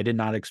tonight. I did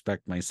not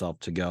expect myself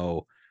to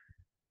go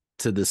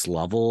to this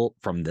level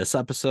from this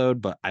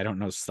episode, but I don't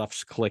know,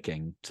 stuff's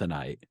clicking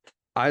tonight.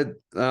 I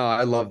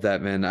love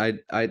that, man.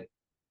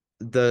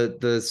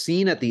 The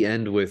scene at the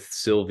end with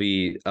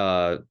Sylvie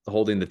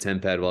holding the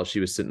temp pad while she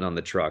was sitting on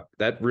the truck,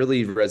 that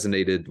really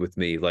resonated with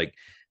me. Like,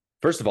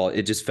 first of all,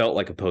 it just felt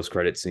like a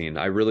post-credit scene.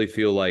 I really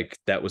feel like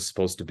that was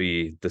supposed to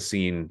be the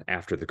scene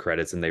after the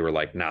credits, and they were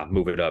like, nah,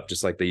 move it up,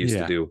 just like they used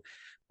to Yeah. do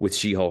with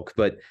She-Hulk.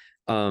 But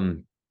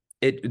um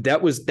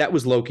that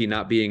was Loki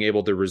not being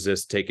able to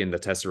resist taking the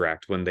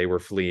Tesseract when they were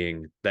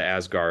fleeing the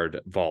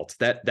Asgard vault.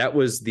 That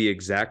was the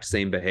exact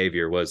same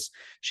behavior. Was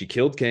she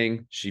killed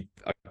King, she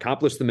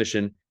accomplished the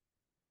mission,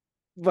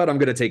 but I'm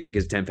gonna take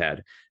his temp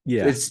pad.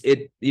 Yeah.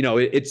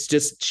 It's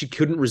just she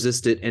couldn't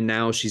resist it, and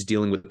now she's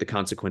dealing with the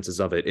consequences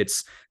of it.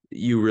 It's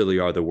you really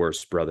are the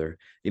worst, brother.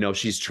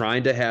 She's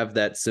trying to have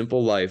that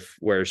simple life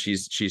where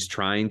she's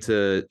trying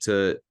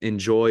to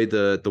enjoy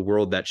the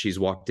world that she's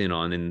walked in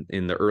on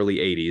in the early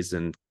 80s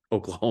in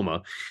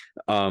Oklahoma,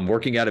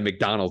 working at a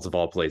McDonald's of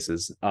all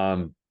places.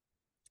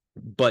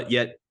 But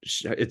yet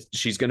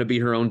she's going to be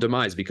her own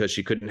demise because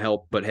she couldn't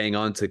help but hang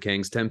on to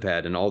Kang's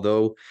tempad. And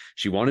although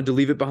she wanted to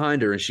leave it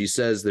behind her, and she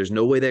says, there's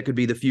no way that could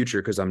be the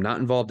future because I'm not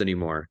involved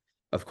anymore.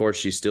 Of course,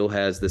 she still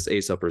has this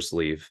ace up her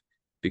sleeve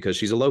because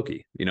she's a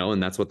Loki,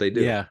 and that's what they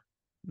do. Yeah,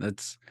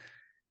 that's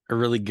a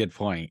really good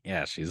point.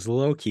 Yeah, she's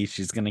Loki.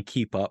 She's going to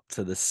keep up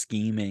to the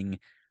scheming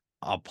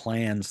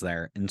plans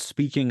there. And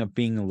speaking of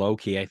being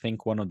Loki, I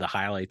think one of the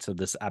highlights of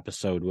this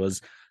episode was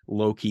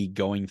Loki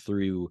going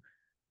through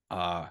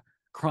uh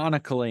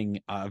chronicling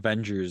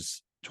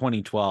Avengers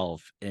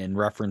 2012 and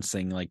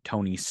referencing like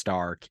Tony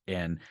Stark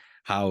and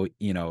how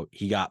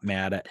he got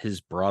mad at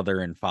his brother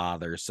and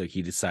father, so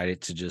he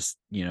decided to just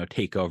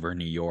take over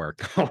New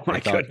York. Oh I my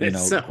thought,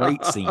 goodness.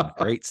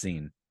 great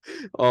scene.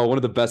 Oh, one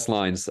of the best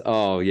lines.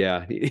 Oh,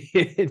 yeah.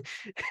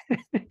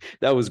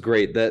 That was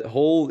great. That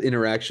whole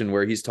interaction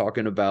where he's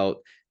talking about,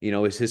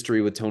 his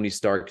history with Tony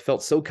Stark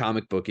felt so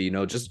comic booky,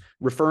 just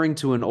referring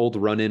to an old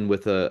run-in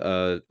with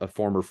a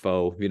former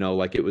foe,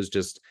 like it was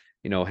just,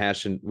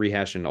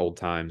 rehashing old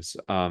times.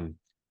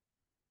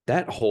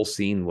 That whole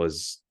scene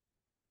was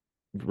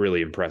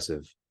really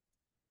impressive.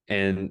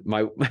 And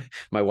my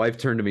wife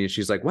turned to me and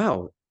she's like,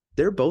 wow,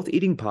 they're both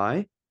eating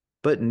pie,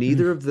 but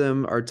neither of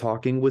them are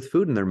talking with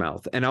food in their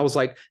mouth. And I was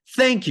like,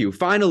 thank you.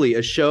 Finally,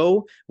 a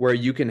show where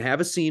you can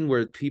have a scene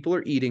where people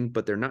are eating,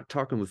 but they're not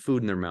talking with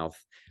food in their mouth.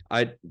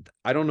 I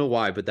don't know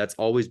why, but that's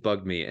always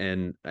bugged me.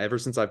 And ever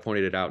since I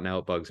pointed it out, now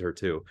it bugs her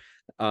too.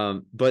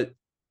 But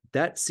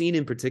that scene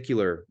in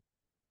particular,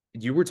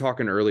 you were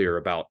talking earlier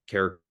about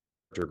character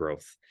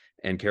growth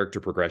and character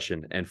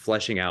progression and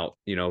fleshing out,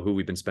 who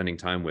we've been spending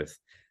time with,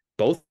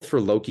 both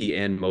for Loki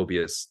and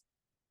Mobius.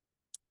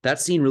 That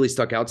scene really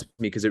stuck out to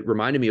me because it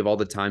reminded me of all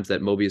the times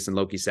that Mobius and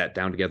Loki sat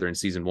down together in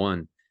season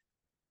 1.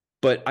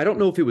 But I don't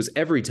know if it was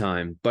every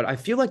time, but I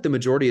feel like the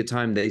majority of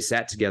time they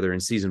sat together in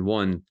season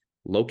 1,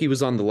 Loki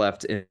was on the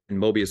left and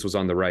Mobius was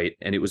on the right.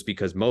 And it was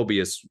because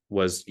Mobius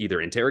was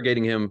either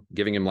interrogating him,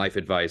 giving him life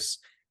advice,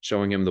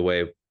 showing him the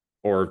way,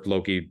 or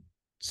Loki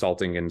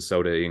salting and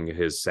sodaing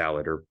his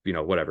salad or,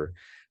 whatever.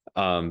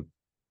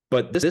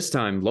 But this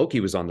time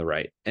Loki was on the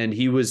right and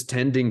he was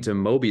tending to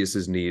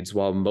Mobius's needs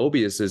while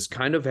Mobius is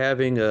kind of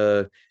having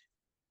a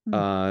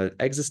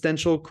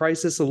existential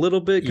crisis a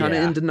little bit, kind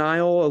of in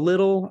denial a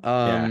little,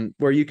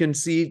 where you can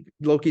see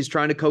Loki's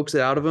trying to coax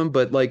it out of him,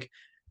 but like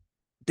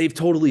they've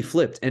totally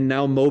flipped. And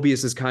now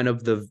Mobius is kind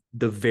of the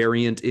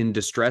variant in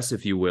distress,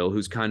 if you will,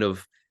 who's kind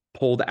of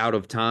pulled out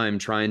of time,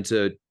 trying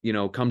to,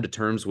 come to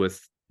terms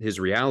with his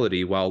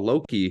reality, while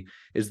Loki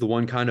is the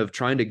one kind of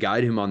trying to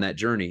guide him on that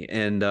journey.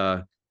 And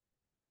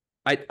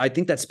I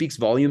think that speaks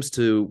volumes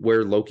to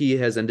where Loki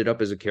has ended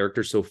up as a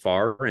character so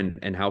far,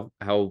 and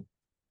how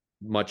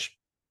much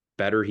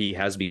better he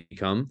has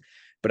become.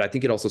 But I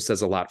think it also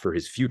says a lot for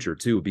his future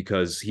too,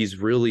 because he's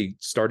really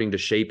starting to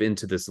shape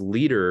into this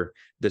leader,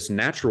 this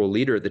natural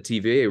leader at the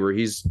TVA, where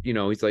he's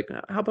like,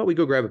 how about we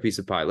go grab a piece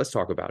of pie? Let's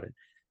talk about it.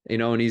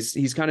 And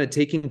he's kind of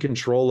taking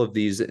control of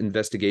these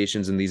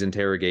investigations and these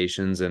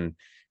interrogations. And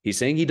he's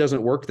saying he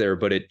doesn't work there,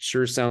 but it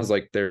sure sounds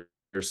like they're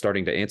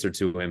starting to answer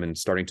to him and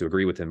starting to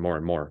agree with him more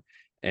and more.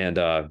 And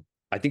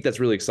I think that's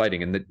really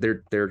exciting. And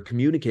they're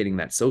communicating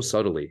that so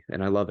subtly,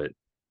 and I love it.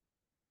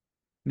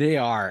 They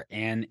are,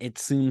 and it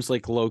seems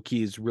like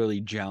Loki's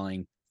really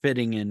gelling,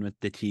 fitting in with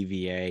the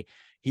TVA.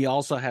 He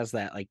also has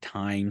that like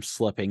time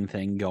slipping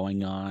thing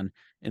going on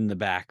in the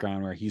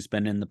background where he's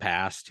been in the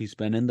past, he's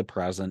been in the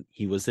present,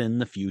 he was in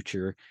the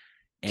future.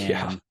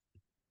 And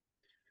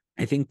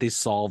I think they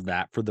solved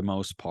that for the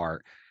most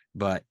part.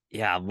 But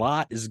yeah, a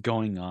lot is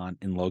going on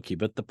in Loki.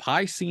 But the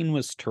pie scene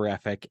was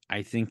terrific.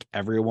 I think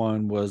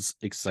everyone was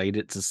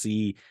excited to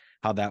see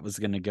how that was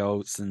going to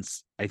go,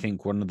 since I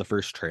think one of the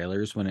first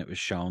trailers when it was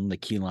shown, the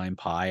key lime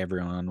pie,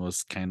 everyone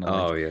was kind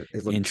of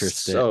it looked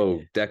interested.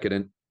 So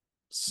decadent,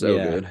 so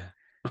good.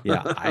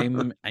 Yeah,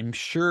 I'm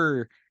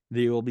sure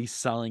they will be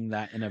selling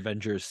that in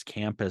Avengers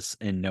Campus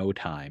in no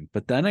time.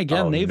 But then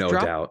again, they've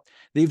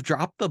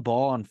dropped the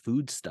ball on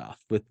food stuff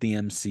with the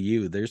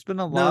MCU. There's been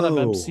a lot of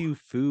MCU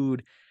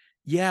food.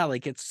 Yeah,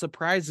 like it's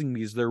surprising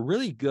because they're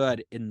really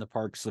good in the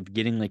parks of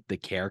getting like the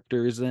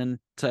characters in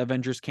to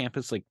Avengers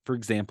Campus. Like for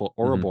example,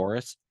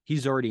 Ouroboros,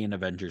 he's already in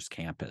Avengers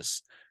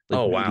Campus.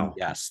 Like wow.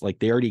 Yes, like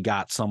they already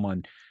got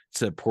someone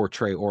to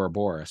portray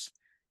Ouroboros.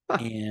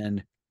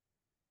 And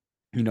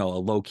a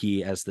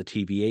Loki as the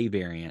TVA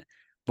variant.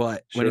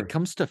 But when it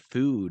comes to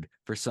food,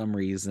 for some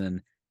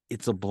reason,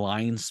 it's a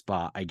blind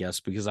spot, I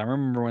guess, because I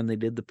remember when they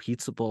did the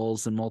pizza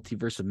bowls in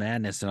Multiverse of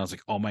Madness, and I was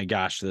like, oh my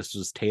gosh, this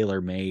was tailor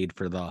made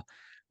for the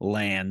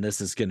land.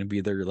 This is going to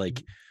be their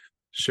like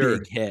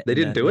big hit. They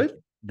didn't do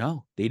it?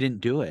 No, they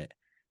didn't do it.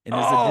 And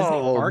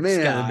Oh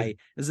man.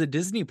 As a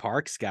Disney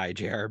Parks guy,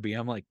 JRB,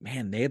 I'm like,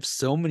 man, they have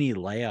so many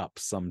layups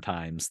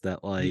sometimes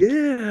that like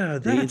Yeah,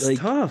 they that's like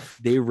tough.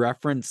 they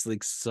reference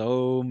like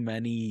so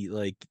many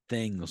like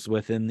things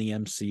within the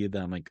MCU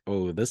that I'm like,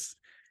 oh, this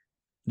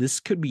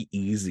could be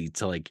easy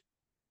to like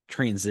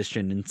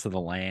transition into the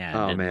land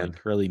Oh and like man,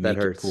 really that make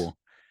it hurts. cool.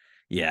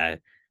 Yeah,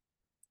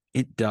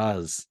 it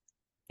does.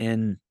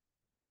 And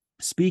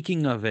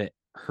speaking of it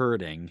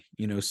hurting,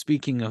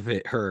 speaking of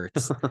it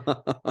hurts,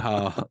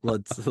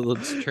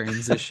 let's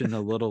transition a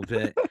little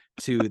bit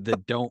to the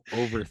don't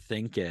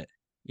overthink it,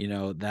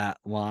 that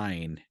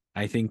line.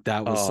 I think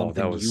that was Oh, that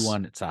something you was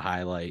wanted to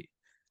highlight.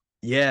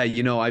 yeah,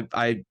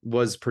 I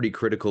was pretty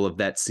critical of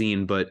that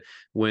scene, but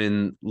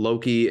when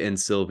Loki and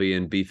Sylvie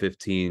and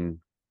B-15,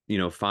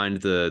 find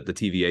the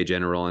TVA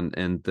general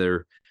and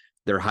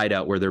their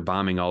hideout where they're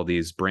bombing all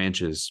these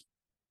branches,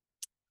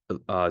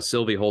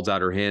 Sylvie holds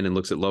out her hand and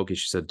looks at Loki.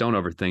 She said, "Don't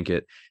overthink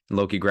it." And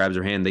Loki grabs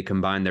her hand. They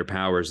combine their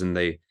powers and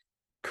they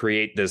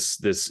create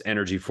this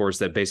energy force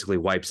that basically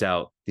wipes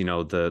out,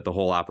 the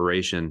whole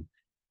operation.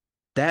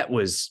 That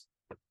was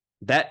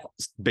that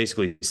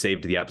basically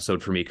saved the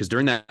episode for me because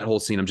during that whole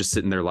scene, I'm just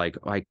sitting there like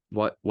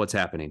what's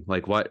happening?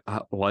 Like what?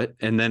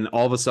 And then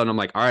all of a sudden, I'm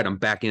like, all right, I'm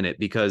back in it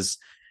because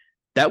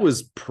that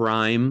was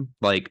prime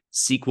like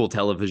sequel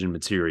television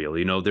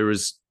material. There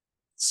was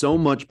so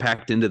much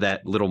packed into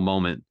that little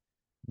moment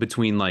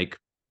between like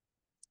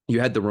you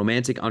had the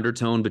romantic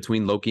undertone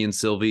between Loki and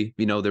Sylvie.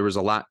 There was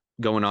a lot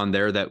going on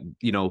there that,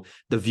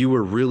 the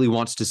viewer really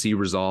wants to see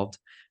resolved.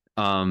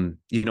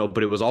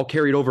 But it was all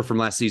carried over from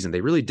last season. They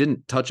really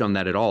didn't touch on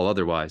that at all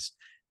otherwise.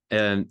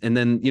 And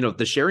then,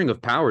 the sharing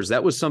of powers,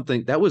 that was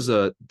something that was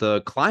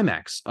the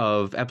climax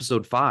of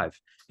episode 5,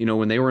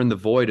 when they were in the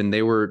void and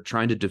they were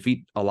trying to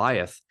defeat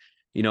Eliath.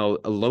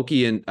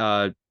 Loki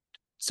and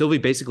Sylvie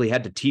basically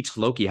had to teach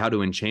Loki how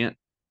to enchant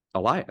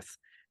Eliath.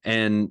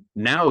 And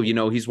now,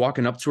 he's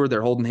walking up to her,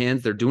 they're holding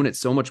hands, they're doing it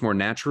so much more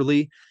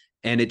naturally.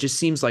 And it just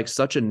seems like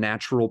such a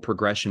natural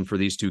progression for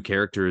these two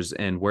characters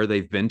and where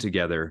they've been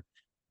together.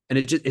 And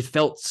it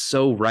felt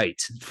so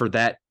right for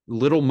that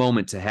little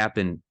moment to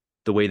happen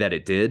the way that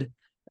it did.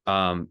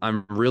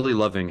 I'm really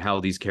loving how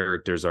these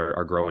characters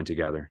are growing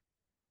together.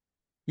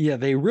 Yeah,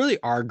 they really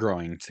are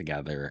growing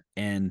together.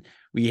 And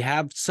we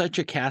have such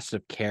a cast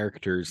of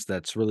characters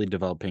that's really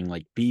developing,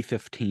 like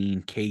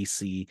B-15,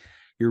 Casey.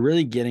 You're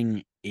really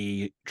getting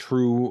a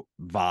true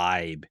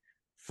vibe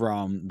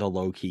from the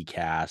Loki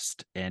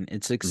cast. And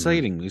it's Mm-hmm.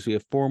 exciting because we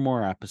have 4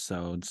 more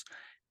episodes.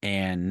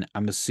 And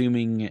I'm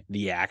assuming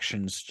the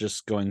action's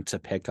just going to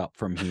pick up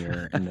from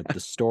here and that the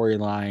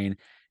storyline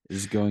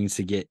is going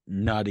to get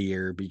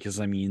nuttier because,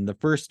 I mean, the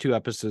first 2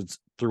 episodes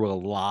threw a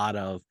lot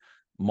of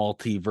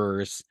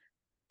multiverse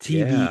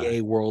Yeah.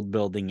 TVA world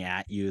building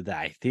at you that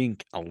I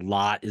think a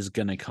lot is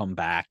going to come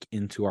back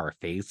into our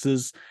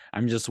faces.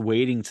 I'm just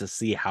waiting to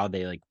see how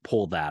they like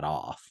pull that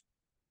off.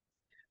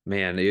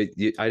 Man,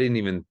 I didn't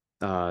even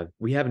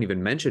we haven't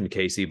even mentioned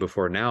Casey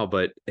before now,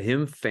 but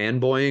him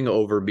fanboying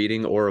over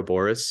meeting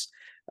Ouroboros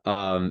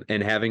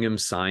and having him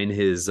sign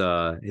his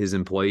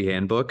employee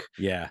handbook.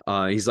 Yeah.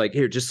 He's like,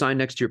 "Here, just sign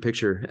next to your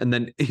picture." And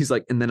then he's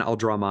like, "And then I'll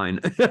draw mine."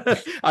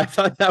 I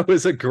thought that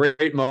was a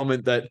great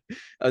moment that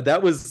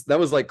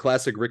was like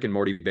classic Rick and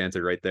Morty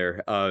banter right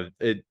there.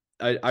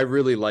 I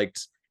really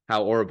liked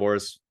how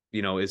Ouroboros,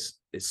 is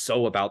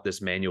so about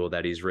this manual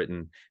that he's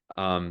written.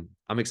 I'm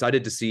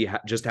excited to see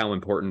just how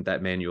important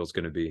that manual is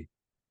going to be.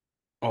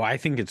 Oh, I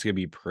think it's going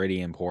to be pretty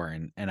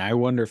important. And I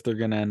wonder if they're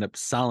going to end up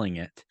selling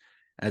it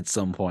at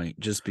some point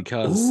just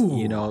because,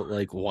 Ooh,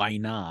 like, why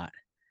not?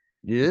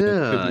 Could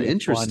yeah, be a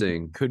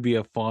interesting.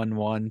 fun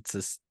one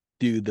to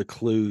do the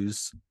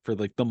clues for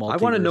like the I want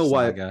to multiverse know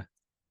why. saga.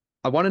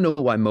 I want to know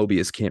why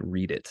Mobius can't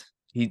read it.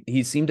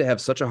 He seemed to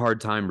have such a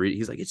hard time reading.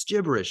 He's like, it's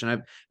gibberish,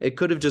 and it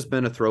could have just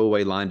been a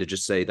throwaway line to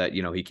just say that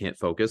he can't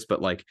focus.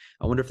 But like,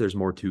 I wonder if there's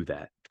more to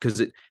that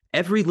because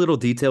every little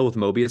detail with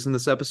Mobius in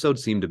this episode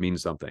seemed to mean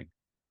something.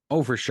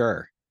 Oh, for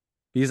sure.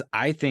 Because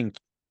I think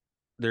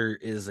there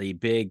is a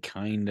big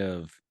kind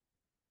of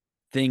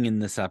thing in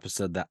this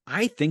episode that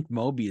I think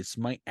Mobius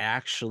might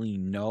actually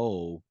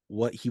know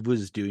what he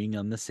was doing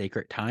on the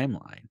sacred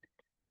timeline.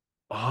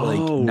 Like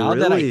Oh, now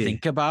that I really?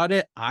 think about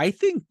it, I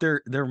think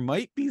there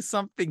might be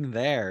something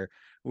there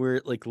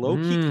where like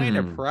Loki kind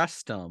of Hmm.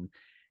 pressed him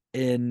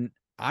and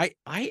I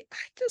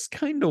just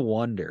kind of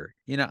wonder.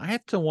 I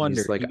have to He's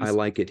wonder. like, He I was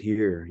like it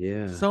here.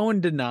 Yeah. so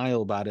in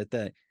denial about it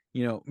that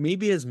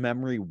maybe his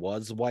memory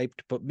was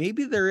wiped, but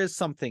maybe there is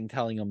something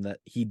telling him that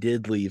he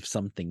did leave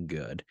something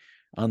good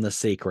on the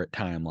sacred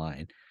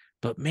timeline.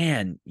 But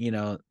man,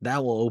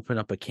 that will open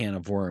up a can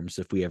of worms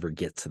if we ever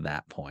get to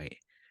that point.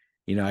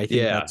 I think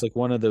Yeah. that's like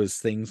one of those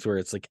things where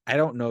it's like I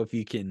don't know if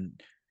you can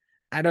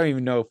I don't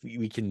even know if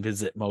we can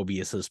visit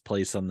Mobius's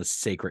place on the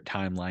sacred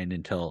timeline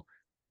until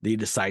they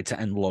decide to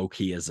end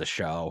Loki as a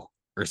show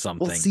or Well,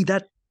 something. see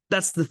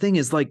that's the thing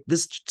is like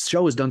this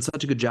show has done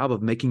such a good job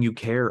of making you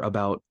care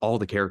about all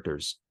the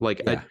characters.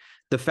 Like Yeah.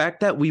 the fact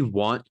that we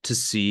want to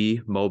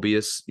see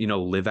Mobius,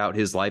 live out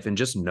his life and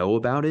just know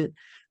about it.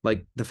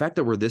 like the fact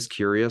that we're this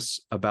curious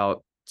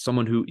about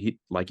someone who,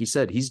 like he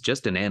said, he's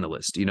just an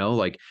analyst,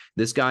 like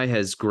this guy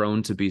has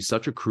grown to be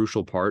such a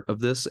crucial part of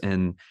this.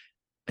 And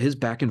his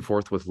back and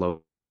forth with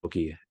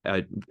Loki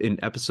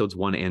in episodes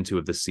 1 and 2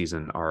 of this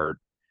season are,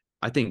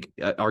 I think,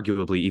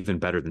 arguably even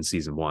better than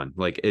season 1.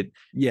 Like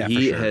Yeah, for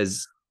he sure.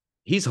 has,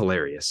 he's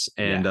hilarious.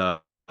 And Yeah.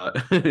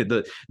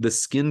 The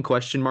skin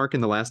question mark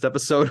in the last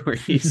episode where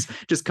he's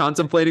just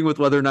contemplating with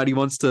whether or not he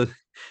wants to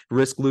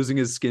risk losing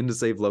his skin to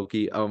save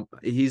Loki.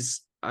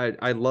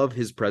 I love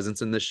his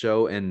presence in this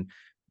show. And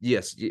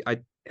yes, I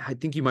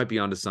think you might be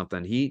onto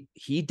something.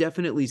 He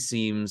definitely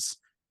seems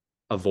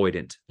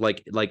avoidant,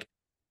 like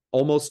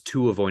almost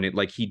too avoidant.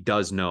 Like he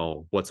does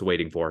know what's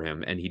waiting for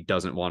him and he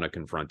doesn't want to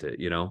confront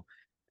it,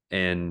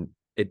 and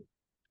it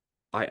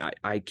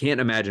I can't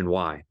imagine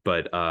why,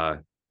 but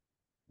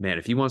man,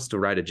 if he wants to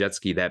ride a jet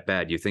ski that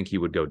bad, you think he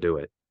would go do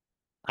it.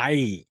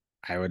 I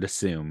would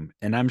assume,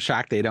 and I'm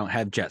shocked they don't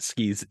have jet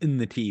skis in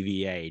the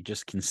TVA,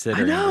 just I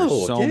considering there's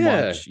know, so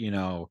yeah. much,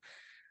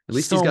 At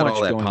least he's so got all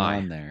much that going pie.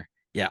 on there.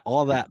 Yeah,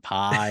 all that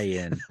pie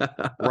and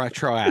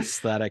retro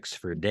aesthetics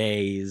for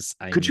days.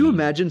 I Could you mean,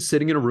 imagine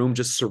sitting in a room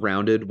just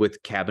surrounded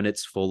with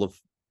cabinets full of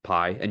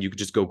pie and you could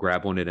just go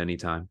grab one at any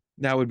time?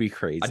 that would be I'd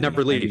crazy.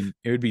 never I leave. mean,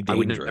 it would be I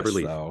would never dangerous,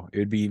 leave. though. It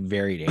would be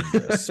very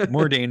dangerous.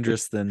 More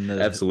dangerous than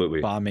the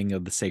Absolutely. bombing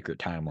of the sacred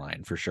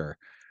timeline, for sure.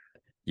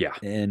 Yeah.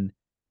 And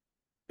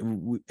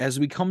as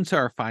we come to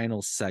our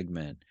final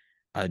segment,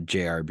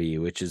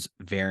 JRB, which is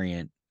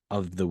variant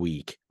of the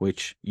week,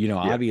 which, Yeah.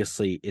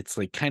 obviously it's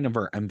like kind of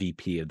our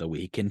MVP of the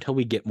week until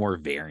we get more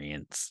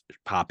variants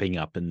popping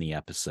up in the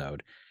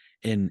episode.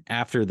 And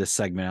after this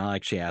segment, I'll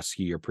actually ask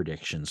you your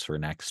predictions for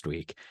next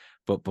week.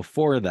 But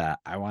before that,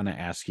 I want to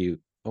ask you,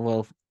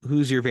 well,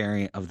 who's your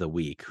variant of the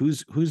week?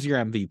 Who's your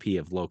MVP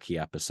of Loki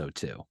episode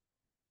 2?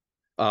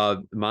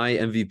 My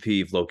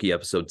MVP of Loki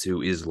episode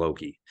 2 is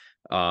Loki.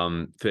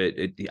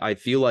 I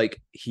feel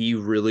like he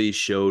really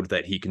showed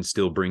that he can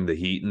still bring the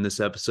heat in this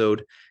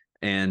episode.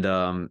 And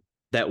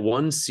that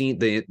one scene,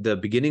 the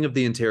beginning of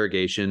the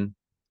interrogation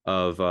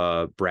of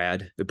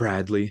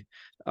Bradley,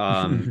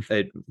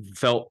 it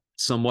felt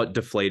somewhat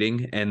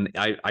deflating. And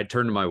I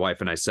turned to my wife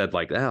and I said,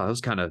 like, that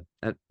was kind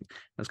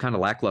of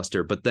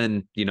lackluster. But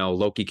then,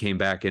 Loki came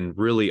back and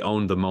really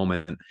owned the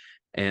moment.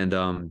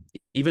 And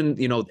even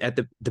at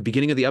the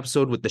beginning of the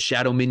episode with the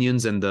shadow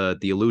minions and the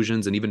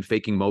illusions and even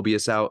faking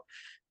Mobius out,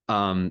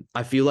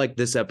 I feel like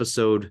this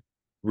episode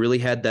really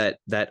had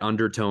that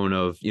undertone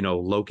of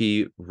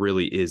Loki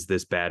really is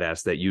this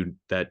badass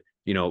that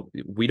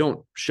we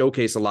don't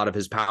showcase a lot of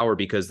his power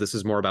because this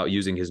is more about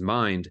using his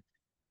mind,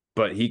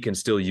 but he can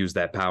still use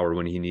that power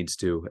when he needs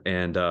to.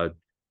 And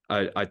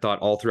I thought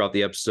all throughout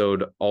the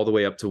episode, all the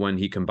way up to when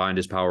he combined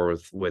his power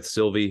with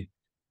Sylvie,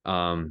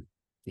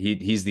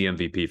 he's the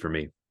MVP for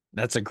me.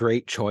 That's a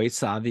great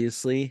choice,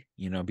 obviously,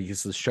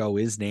 because the show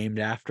is named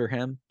after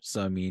him.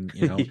 So I mean,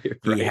 he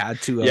Right.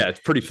 had to. Yeah, it's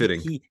pretty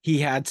fitting. He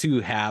had to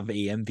have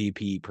a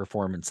MVP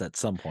performance at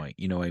some point.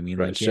 You know what I mean?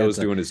 Right. Like Show's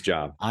doing his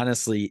job.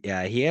 Honestly,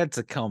 yeah, he had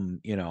to come,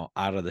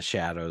 out of the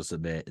shadows a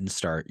bit and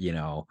start,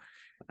 reminding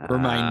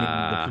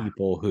the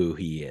people who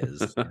he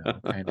is.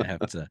 Kind of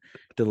have to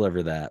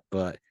deliver that.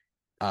 But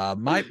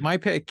my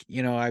pick,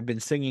 I've been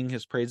singing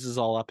his praises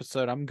all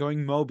episode. I'm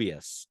going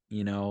Mobius.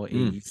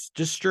 It's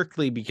just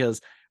strictly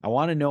because I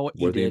want to know what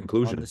he Worthy did on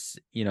inclusion. this.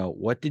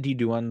 What did he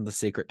do on the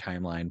Sacred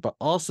Timeline? But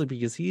also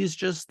because he's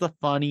just the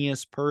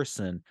funniest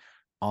person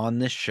on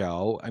this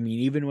show. I mean,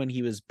 even when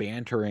he was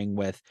bantering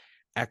with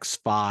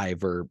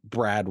X5 or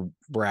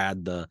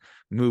Brad the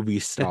movie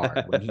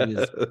star, when he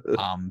was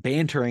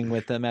bantering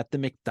with them at the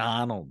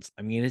McDonald's.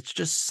 I mean, it's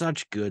just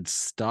such good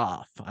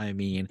stuff. I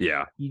mean,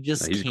 Yeah, you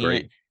just he's can't.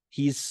 great.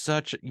 He's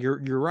such you're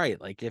right.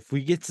 Like if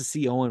we get to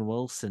see Owen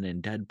Wilson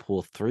in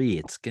Deadpool 3,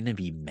 it's gonna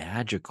be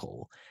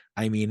magical.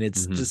 I mean,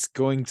 it's just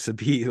going to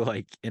be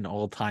like an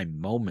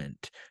all-time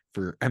moment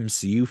for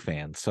MCU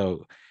fans.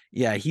 So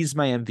yeah, he's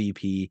my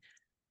MVP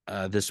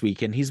this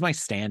weekend. He's my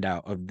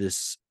standout of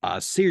this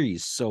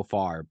series so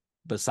far,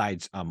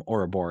 besides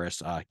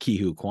Ouroboros, Ke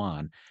Huy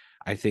Quan.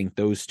 I think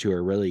those two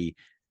are really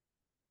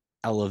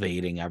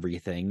elevating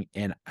everything,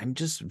 and I'm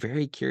just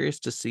very curious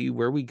to see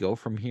where we go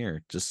from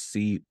here. Just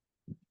see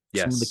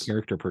some of the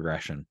character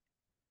progression.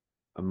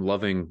 I'm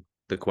loving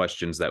the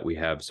questions that we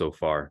have so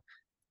far,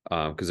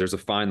 because there's a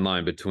fine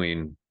line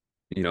between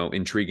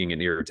intriguing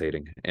and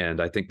irritating,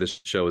 and I think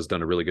this show has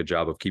done a really good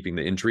job of keeping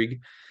the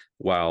intrigue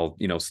while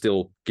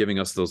still giving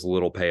us those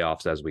little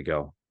payoffs as we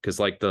go. Because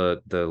like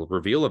the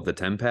reveal of the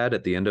tempad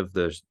at the end of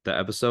the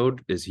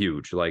episode is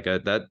huge. Like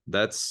that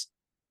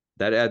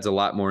adds a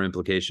lot more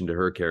implication to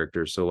her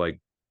character. So like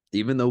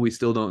even though we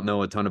still don't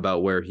know a ton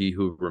about where He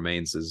Who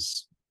Remains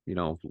is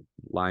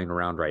lying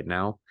around right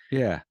now,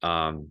 Yeah,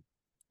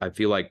 I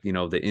feel like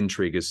the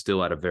intrigue is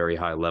still at a very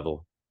high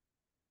level.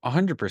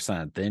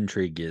 100%. The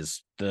intrigue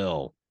is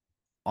still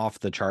off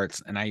the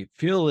charts, and I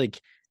feel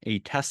like a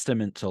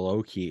testament to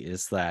Loki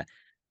is that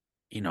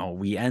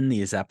we end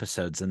these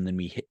episodes and then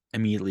we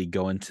immediately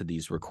go into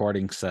these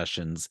recording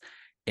sessions,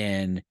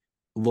 and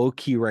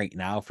Loki right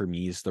now for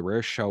me is the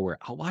rare show where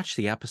I'll watch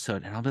the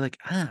episode and I'll be like,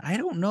 I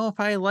don't know if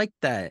I like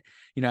that.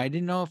 I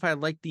didn't know if I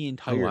liked the Oh,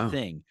 entire wow.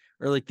 thing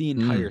or like the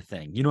entire Mm,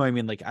 thing. You know what I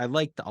mean? Like I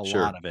liked a lot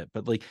sure. of it,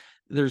 but like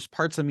there's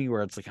parts of me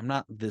where it's like I'm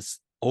not this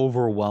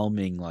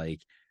overwhelming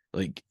like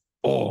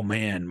oh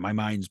man, my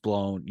mind's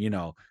blown,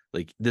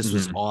 like this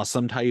was Hmm.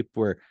 awesome type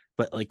where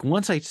but like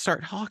once I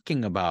start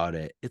talking about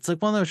it, it's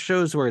like one of those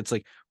shows where it's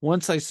like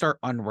once I start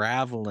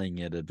unraveling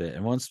it a bit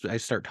and once I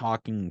start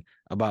talking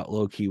about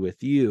Loki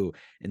with you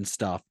and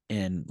stuff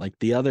and like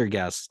the other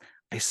guests,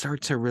 I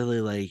start to really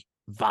like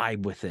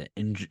vibe with it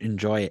and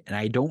enjoy it. And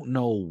I don't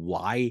know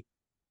why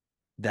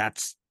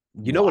that's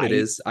You know what it why.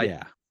 is?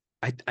 Yeah.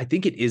 I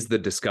think it is the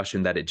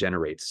discussion that it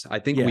generates. I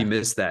think we Yeah.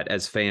 miss that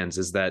as fans,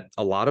 is that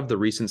a lot of the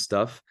recent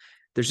stuff,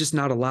 there's just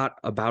not a lot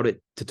about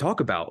it to talk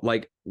about.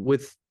 Like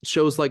with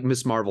shows like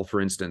Miss Marvel, for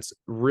instance,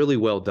 really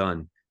well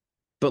done.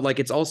 But like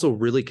it's also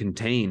really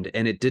contained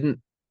and it didn't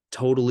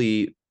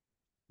totally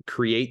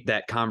create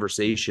that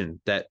conversation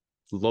that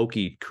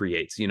Loki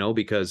creates,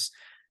 because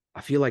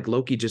I feel like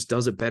Loki just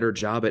does a better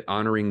job at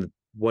honoring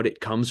what it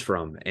comes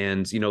from.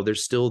 And,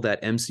 there's still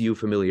that MCU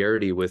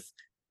familiarity with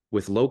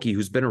Loki,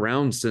 who's been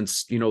around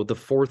since, the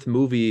fourth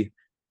movie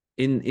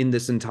in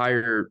this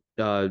entire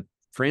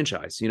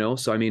franchise.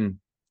 So I mean,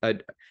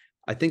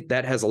 I think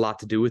that has a lot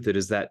to do with it,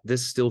 is that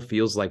this still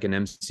feels like an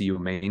MCU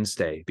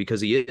mainstay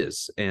because he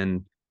is.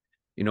 And,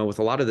 with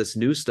a lot of this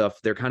new stuff,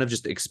 they're kind of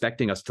just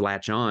expecting us to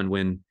latch on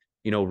when,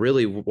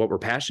 really what we're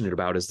passionate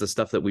about is the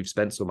stuff that we've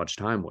spent so much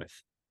time with.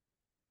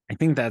 I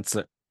think that's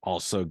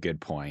also a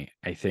good point.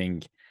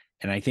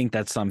 And I think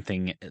that's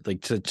something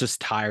like to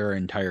just tie our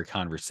entire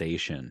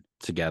conversation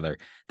together.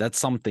 That's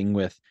something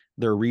with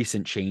their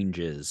recent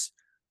changes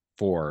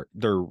for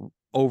their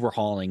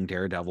overhauling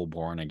Daredevil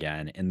Born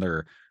Again and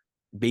they're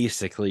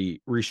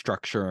basically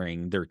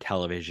restructuring their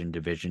television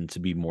division to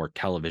be more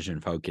television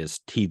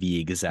focused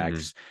TV Mm-hmm.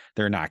 execs.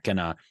 They're not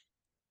gonna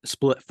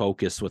split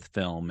focus with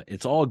film.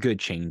 It's all good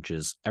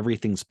changes.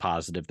 Everything's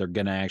positive. They're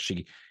gonna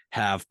actually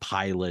have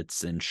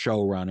pilots and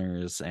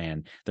showrunners,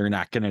 and they're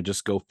not gonna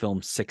just go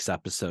film 6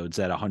 episodes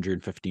at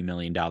 $150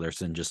 million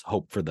and just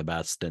hope for the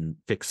best and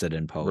fix it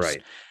in post.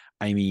 Right.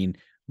 I mean,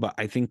 but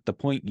I think the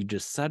point you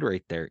just said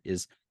right there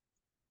is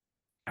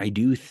I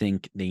do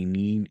think they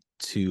need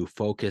to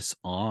focus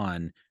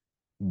on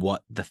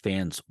what the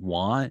fans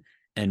want.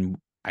 And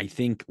I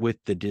think with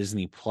the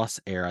Disney Plus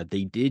era,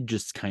 they did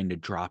just kind of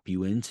drop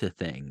you into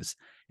things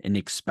and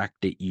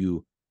expected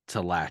you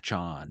to latch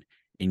on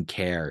and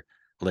care.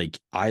 Like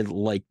I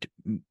liked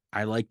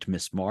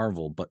Miss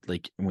Marvel, but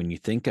like when you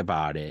think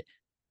about it,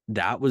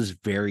 that was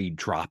very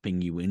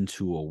dropping you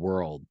into a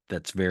world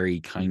that's very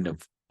kind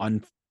Mm-hmm.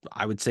 of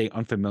I would say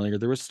unfamiliar.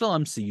 There was still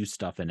MCU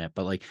stuff in it,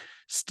 but like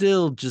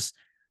still just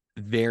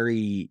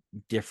very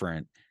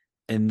different.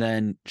 And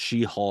then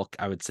She-Hulk,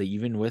 I would say,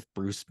 even with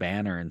Bruce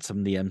Banner and some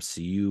of the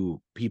MCU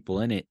people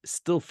in it,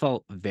 still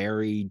felt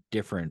very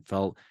different.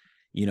 Felt,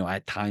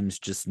 at times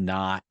just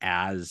not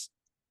as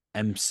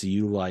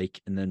MCU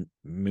like. And then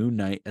Moon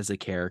Knight as a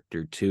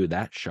character too.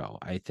 That show,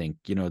 I think,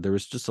 there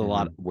was just a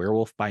lot. Mm-hmm.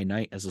 Werewolf by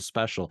Night as a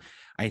special.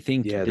 I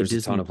think Yeah, the there's a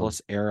Disney ton of them.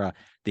 Plus era,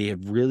 they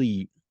have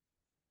really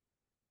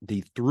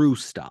they threw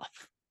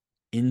stuff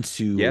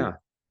into Yeah.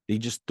 they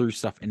just threw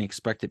stuff and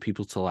expected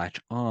people to latch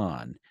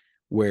on.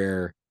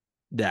 Where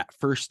that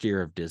first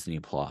year of Disney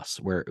Plus,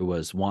 where it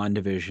was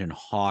WandaVision,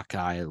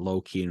 Hawkeye,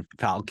 Loki, and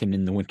Falcon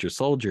and the Winter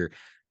Soldier,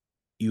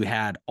 you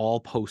had all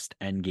post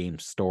Endgame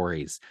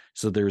stories.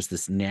 So there's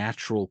this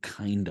natural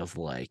kind of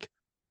like,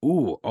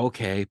 ooh,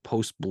 okay,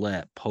 post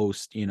blip,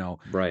 post,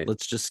 Right.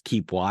 let's just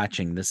keep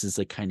watching. This is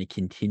like kind of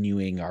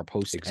continuing our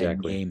post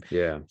Exactly. Endgame.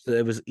 Yeah. So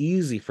it was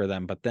easy for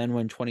them. But then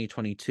when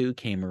 2022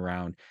 came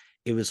around,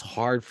 it was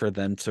hard for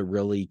them to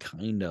really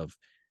kind of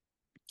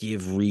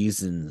give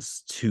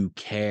reasons to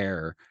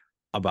care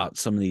about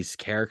some of these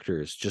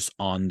characters just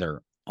on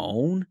their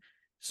own.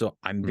 So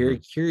I'm very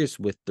Mm-hmm. curious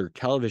with their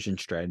television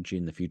strategy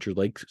in the future,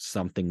 like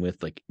something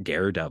with like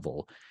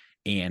Daredevil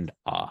and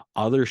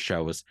other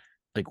shows.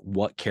 Like,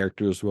 what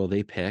characters will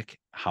they pick?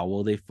 How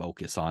will they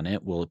focus on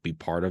it? Will it be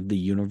part of the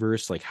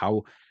universe? Like,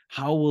 how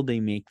will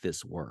they make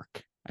this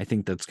work? I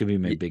think that's gonna be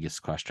my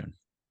biggest question.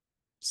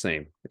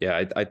 Same.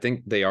 Yeah, I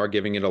think they are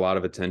giving it a lot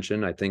of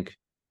attention. I think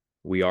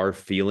we are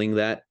feeling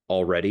that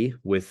already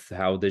with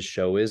how this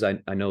show is. I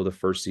know the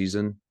first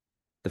season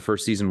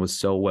was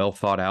so well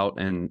thought out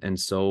and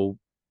so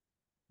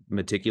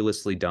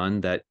meticulously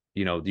done that,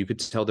 you could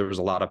tell there was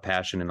a lot of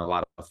passion and a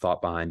lot of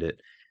thought behind it.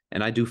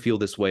 And I do feel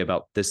this way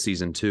about this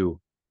season too.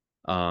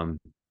 Um,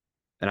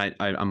 and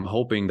I'm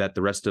hoping that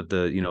the rest of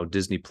the,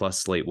 Disney Plus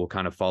slate will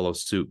kind of follow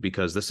suit,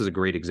 because this is a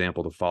great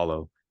example to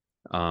follow.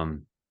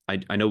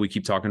 I know we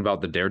keep talking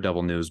about the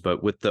Daredevil news,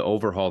 but with the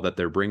overhaul that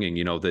they're bringing,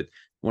 that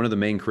one of the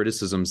main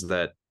criticisms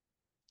that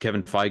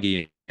Kevin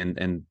Feige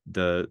and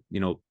the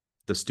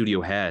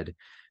studio had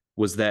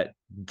was that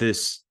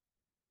this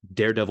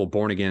Daredevil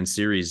Born Again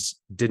series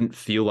didn't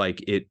feel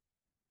like it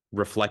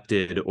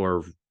reflected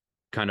or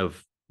kind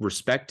of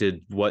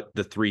respected what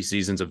the 3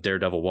 seasons of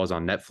Daredevil was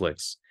on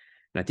Netflix.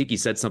 And I think he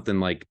said something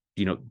like,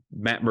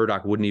 Matt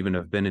Murdock wouldn't even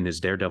have been in his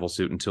Daredevil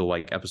suit until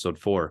like episode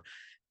 4.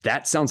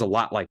 That sounds a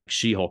lot like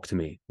She-Hulk to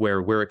me,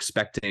 where we're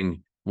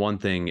expecting one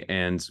thing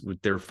and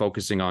they're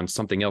focusing on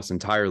something else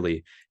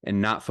entirely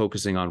and not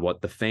focusing on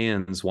what the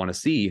fans want to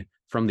see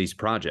from these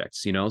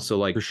projects, So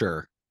like, for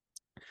sure.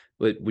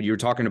 when you're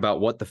talking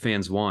about what the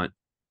fans want,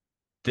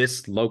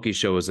 this Loki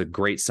show is a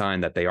great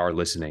sign that they are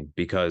listening,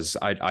 because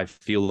I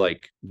feel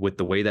like with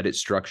the way that it's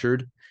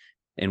structured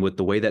and with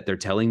the way that they're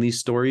telling these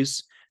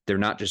stories, they're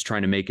not just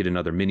trying to make it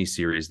another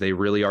miniseries. They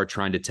really are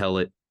trying to tell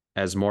it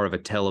as more of a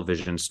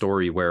television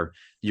story where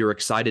you're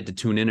excited to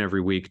tune in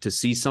every week to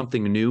see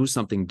something new,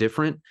 something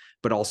different,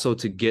 but also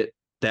to get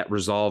that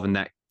resolve and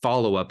that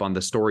follow up on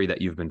the story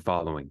that you've been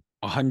following.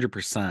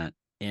 100%.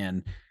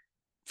 And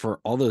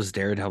for all those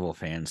Daredevil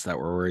fans that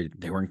were worried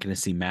they weren't going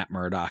to see Matt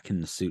Murdock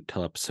in the suit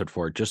till episode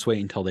 4, just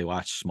wait until they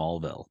watch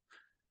Smallville.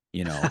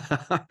 You know,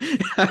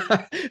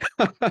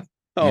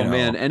 Oh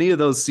man, any of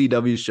those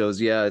CW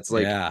shows, yeah, it's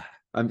like, yeah,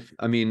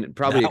 I mean,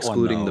 probably that one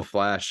excluding though, The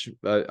Flash.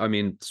 I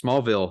mean,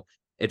 Smallville,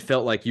 it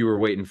felt like you were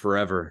waiting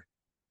forever.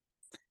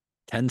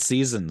 10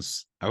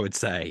 seasons, I would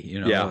say.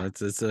 Yeah,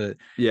 It's a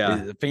yeah,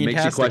 makes you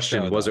fantastic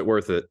question, show was though. it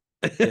worth it?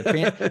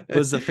 It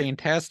was a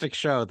fantastic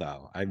show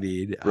though. I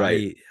mean,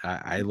 Right.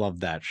 I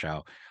love that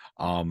show.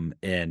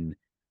 And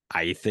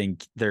I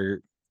think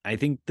I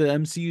think the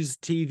MCU's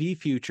TV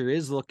future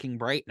is looking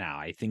bright now.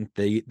 I think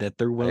they're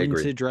I willing to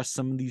agree. address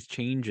some of these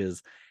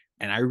changes.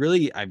 And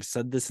I've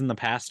said this in the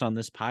past on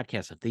this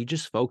podcast, if they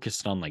just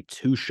focused on like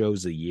 2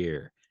 shows a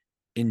year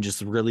and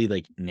just really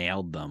like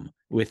nailed them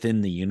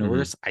within the Mhm.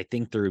 universe, I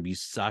think there would be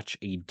such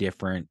a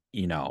different,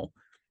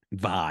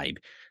 vibe.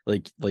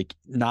 Like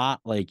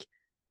not like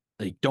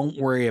don't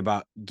worry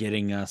about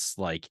getting us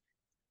like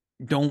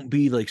don't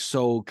be like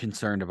so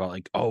concerned about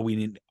like, oh, we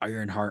need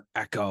Ironheart,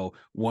 Echo,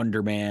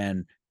 Wonder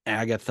Man,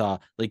 Agatha.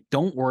 Like,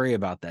 don't worry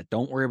about that.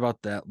 Don't worry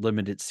about that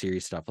limited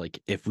series stuff. Like,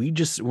 if we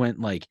just went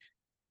like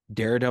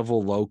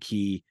Daredevil,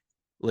 Loki,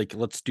 like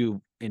let's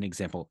do an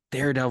example,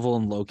 Daredevil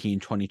and Loki in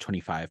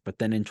 2025, but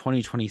then in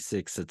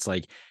 2026 it's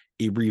like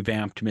a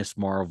revamped Miss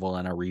Marvel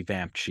and a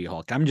revamped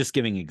She-Hulk. I'm just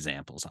giving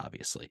examples,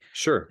 obviously.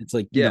 Sure. It's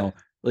like, Yeah.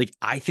 like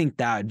I think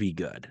that would be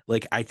good.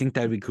 Like I think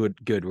that would be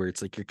good where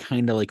it's like you're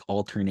kind of like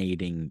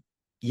alternating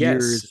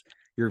Yes. years.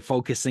 You're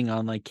focusing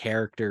on like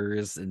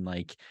characters and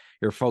like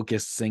you're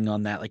focusing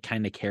on that like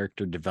kind of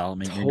character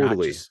development. You're not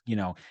Totally. just,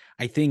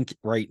 I think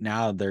right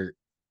now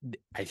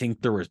I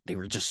think they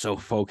were just so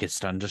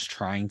focused on just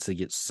trying to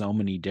get so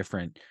many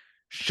different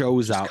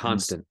shows Just out in this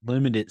constant.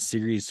 limited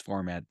series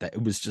format that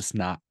it was just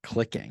not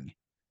clicking.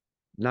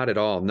 Not at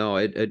all.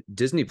 No,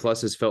 Disney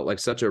Plus has felt like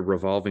such a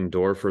revolving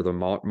door for the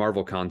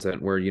Marvel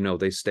content where,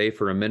 they stay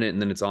for a minute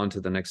and then it's on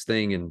to the next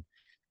thing. And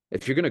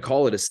if you're going to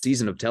call it a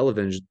season of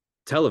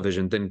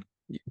television, then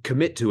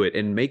commit to it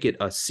and make it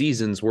a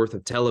season's worth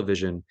of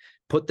television.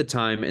 Put the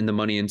time and the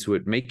money into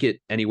it. Make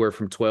it anywhere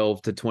from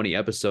 12 to 20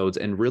 episodes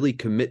and really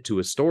commit to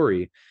a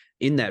story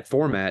in that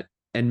format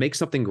and make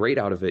something great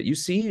out of it. You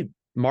see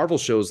Marvel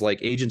shows like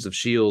Agents of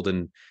Shield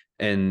and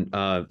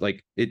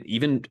like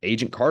even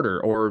Agent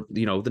Carter, or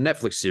the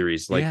Netflix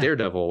series like Yeah.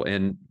 Daredevil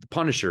and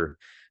Punisher,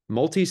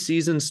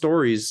 multi-season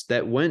stories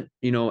that went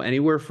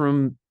anywhere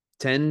from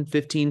 10,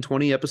 15,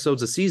 20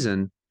 episodes a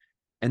season,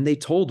 and they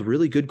told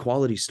really good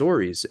quality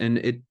stories,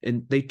 and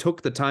they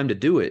took the time to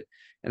do it.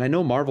 And I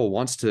know Marvel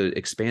wants to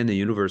expand the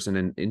universe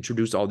and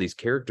introduce all these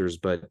characters,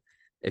 but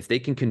if they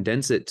can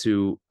condense it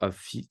to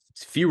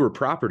fewer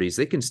properties,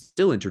 they can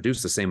still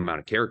introduce the same amount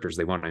of characters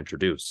they want to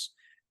introduce.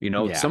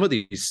 Yeah. Some of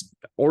these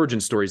origin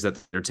stories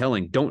that they're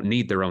telling don't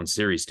need their own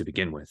series to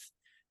begin with.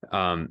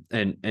 And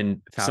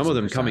some of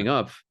them 1000%. coming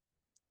up,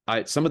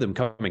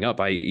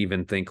 I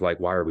even think like,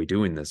 why are we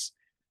doing this?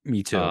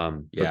 Me too. But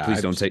Yeah.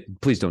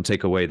 please don't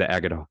take away the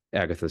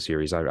Agatha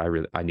series.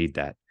 I need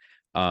that.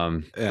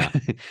 Yeah.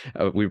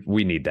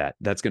 We need that.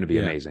 That's going to be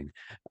Yeah. amazing.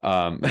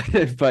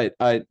 But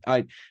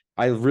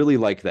I really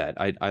like that.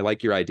 I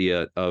like your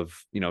idea of,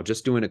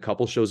 just doing a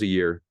couple shows a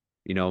year,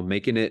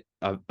 making it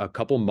a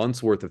couple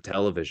months worth of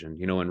television,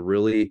 and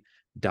really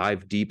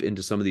dive deep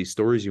into some of these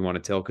stories you want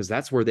to tell. Cause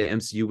that's where the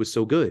MCU was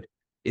so good,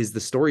 is the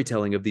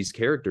storytelling of these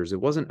characters.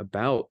 It wasn't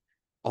about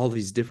all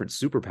these different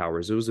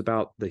superpowers. It was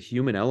about the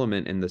human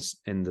element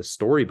and the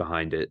story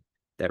behind it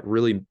that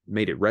really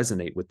made it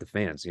resonate with the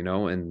fans,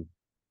 and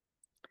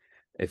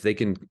if they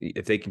can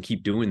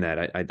keep doing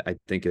that, I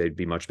think they'd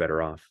be much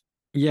better off.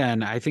 Yeah,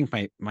 and I think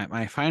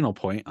my final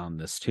point on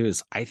this too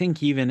is I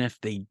think even if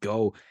they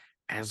go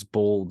as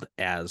bold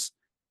as,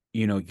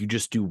 you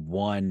just do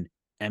one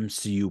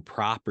MCU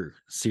proper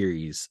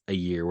series a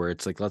year where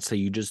it's like, let's say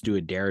you just do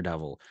a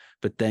Daredevil,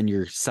 but then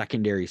your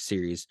secondary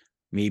series,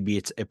 maybe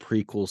it's a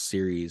prequel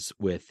series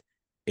with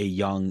a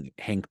young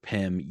Hank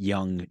Pym,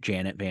 young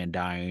Janet Van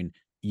Dyne,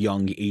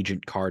 young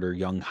Agent Carter,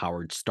 young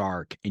Howard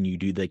Stark, and you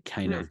do the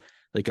kind of Mm.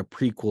 like a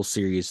prequel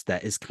series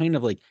that is kind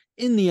of like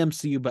in the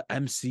MCU, but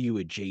MCU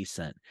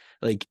adjacent.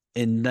 Like,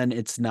 and then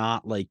it's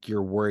not like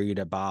you're worried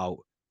about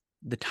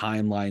the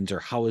timelines or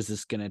how is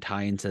this going to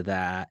tie into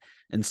that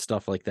and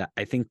stuff like that.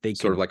 I think they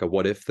Sort of could, like a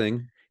what if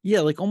thing.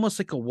 Yeah, like almost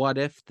like a what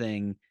if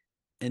thing.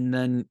 And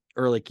then,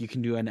 or like you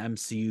can do an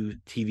MCU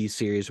TV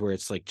series where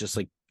it's like just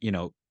like,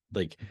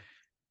 like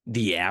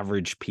the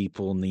average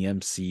people in the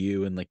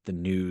MCU and like the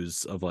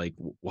news of like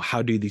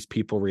how do these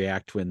people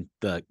react when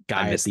the I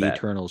guy at miss the that.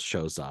 Eternals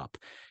shows up?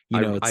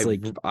 I It's I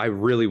like I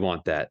really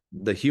want that.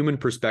 The human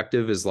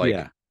perspective is like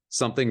yeah.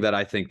 something that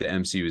I think the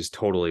MCU is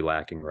totally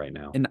lacking right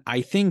now. And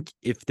I think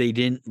if they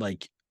didn't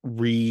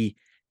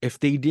if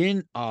they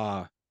didn't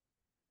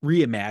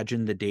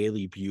reimagine the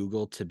Daily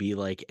Bugle to be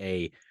like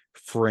a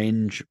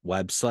fringe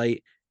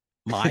website,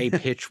 my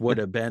pitch would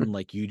have been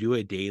like you do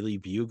a Daily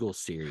Bugle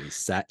series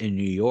set in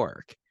New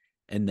York,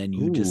 and then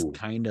you just Ooh,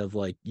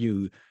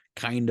 you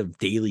kind of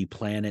Daily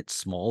Planet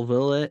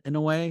Smallville it in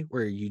a way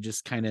where you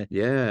just kind of,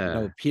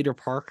 yeah. Peter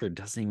Parker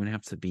doesn't even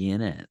have to be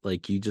in it.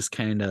 Like you just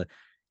kind of,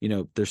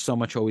 there's so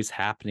much always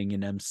happening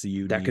in MCU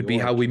New That could be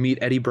how York. we meet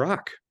Eddie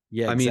Brock.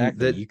 Yeah, I mean,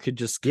 exactly. You could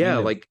just yeah, kind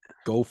of like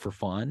go for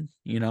fun.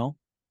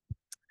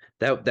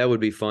 that would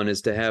be fun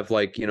is to have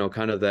like,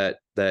 kind of that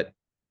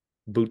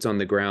boots on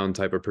the ground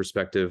type of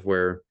perspective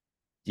where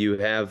you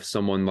have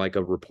someone like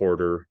a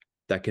reporter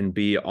that can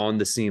be on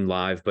the scene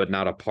live but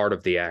not a part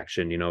of the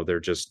action. They're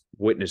just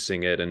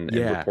witnessing it and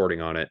Yeah.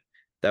 reporting on it.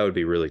 That would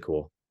be really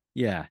cool.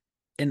 Yeah.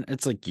 And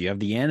it's like you have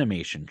the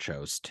animation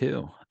shows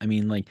too. I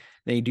mean, like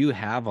they do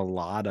have a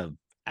lot of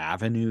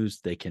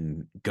avenues they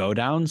can go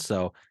down.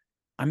 So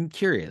I'm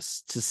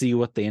curious to see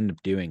what they end up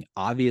doing.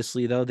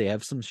 Obviously, though, they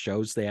have some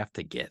shows they have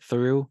to get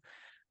through.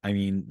 I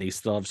mean, they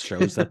still have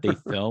shows that they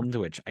filmed,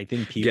 which I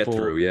think Get through,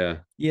 people, yeah.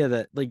 yeah,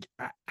 that like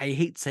I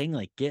hate saying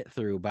like get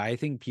through, but I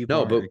think people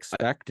No, are but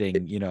expecting,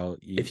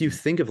 if you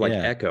think of like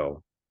yeah.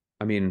 Echo,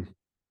 I mean,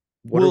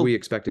 what are Well, we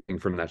expecting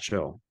from that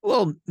show?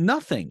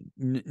 nothing.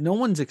 No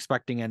one's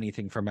expecting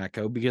anything from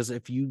Echo because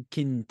if you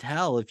can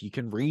tell, if you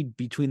can read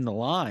between the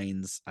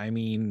lines, I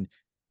mean,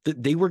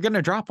 they were going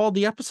to drop all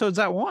the episodes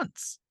at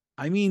once.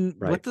 I mean,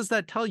 what Right. does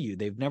that tell you?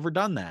 They've never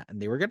done that,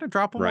 and they were going to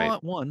drop them all Right.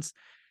 at once.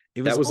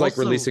 It was That was like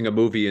also releasing a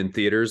movie in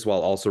theaters while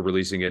also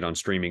releasing it on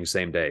streaming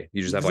same day.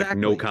 You just have like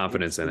no exactly.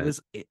 confidence in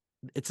it.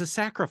 It's a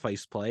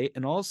sacrifice play,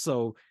 and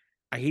also,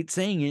 I hate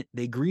saying it,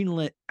 they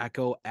greenlit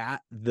Echo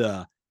at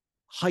the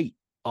height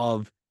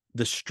of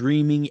the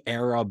streaming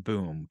era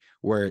boom,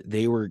 where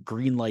they were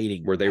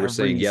greenlighting Where they were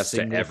saying every yes to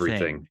single everything.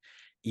 thing.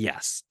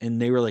 Yes,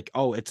 and they were like,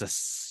 "Oh, it's a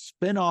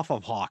spin-off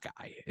of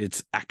Hawkeye.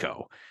 It's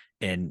Echo."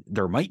 And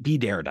there might be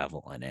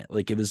Daredevil in it.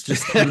 Like it was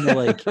just kind of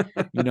like,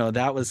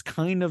 that was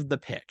kind of the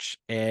pitch.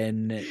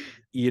 And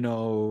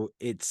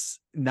it's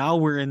now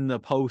we're in the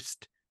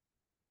post,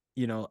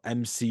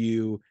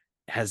 MCU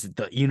has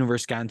the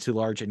universe gotten too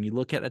large, and you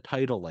look at a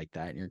title like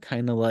that and you're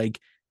kind of like,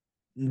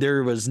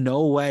 there was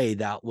no way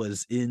that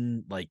was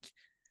in like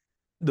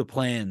the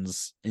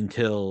plans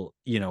until,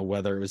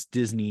 whether it was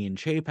Disney and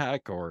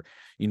Chapek or,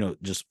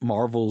 just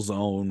Marvel's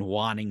own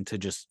wanting to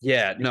just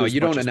Yeah, do no, as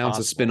you much don't as announce a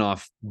possible.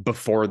 spinoff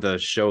before the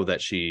show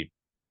that she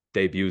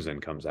debuts in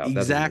comes out. That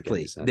doesn't make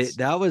any Exactly. sense.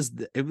 That was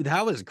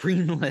that was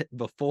greenlit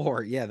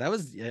before. Yeah,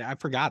 I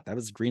forgot that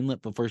was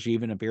greenlit before she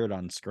even appeared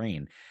on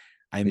screen.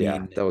 I Yeah,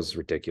 mean, that was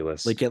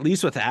ridiculous. like at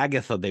least with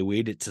Agatha, they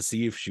waited to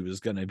see if she was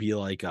gonna be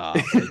like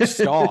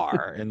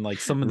Star, and like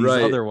some of these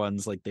Right. other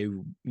ones, like they,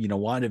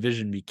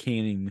 WandaVision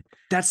became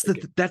like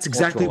a That's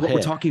exactly cultural what we're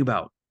hit. talking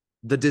about.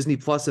 The Disney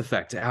Plus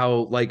effect.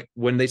 How like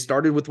when they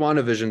started with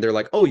WandaVision, they're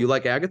like, "Oh, you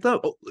like Agatha?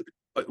 Oh,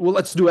 well,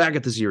 let's do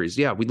Agatha series.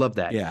 Yeah, we love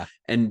that." Yeah,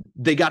 And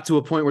they got to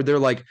a point where they're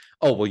like,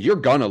 "Oh, well, you're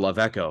gonna love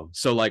Echo,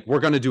 so like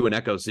we're gonna do an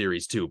Echo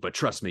series too. But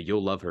trust me,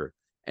 you'll love her."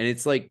 And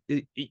it's like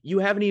you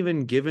haven't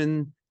even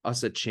given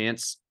us a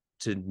chance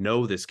to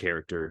know this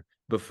character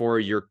before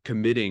you're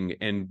committing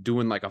and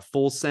doing like a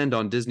full send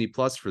on Disney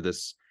Plus for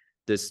this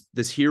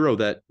hero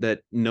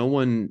that no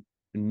one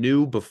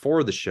knew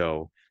before the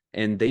show,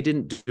 and they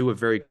didn't do a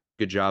very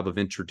good job of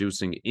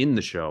introducing in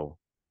the show.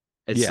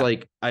 It's yeah,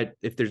 like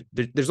if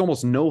there's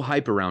almost no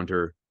hype around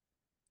her,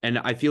 and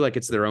I feel like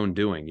it's their own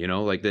doing.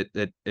 Like that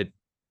it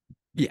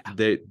yeah.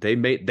 they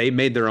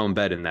made their own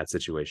bed in that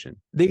situation.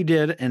 They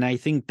did, and I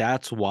think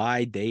that's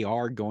why they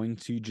are going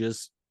to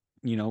just,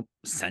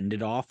 send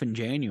it off in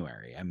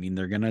January. I mean,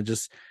 they're gonna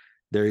just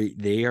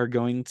they are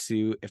going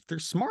to, if they're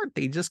smart,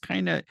 they just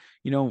kind of,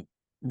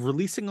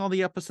 releasing all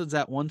the episodes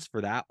at once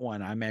for that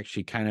one. I'm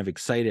actually kind of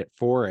excited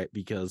for it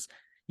because,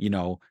 you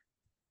know,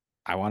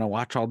 I want to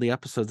watch all the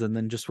episodes and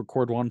then just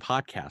record one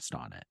podcast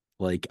on it.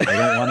 Like, I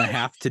don't want to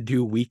have to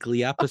do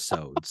weekly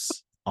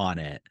episodes on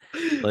it.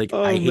 Like, I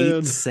Oh hate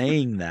man.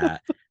 saying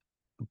that,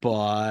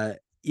 but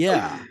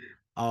yeah.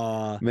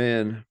 Uh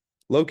Man,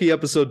 Loki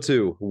episode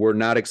 2. We're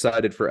not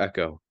excited for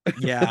Echo.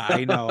 yeah,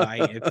 I know.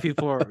 If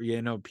people are,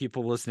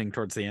 people listening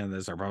towards the end of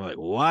this are probably like,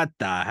 what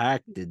the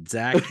heck did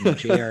Zach and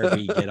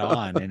JRV get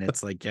on? And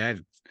it's like, yeah,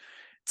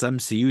 it's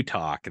MCU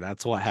talk.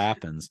 That's what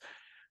happens.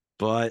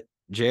 But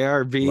Love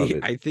JRB,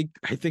 it.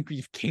 I think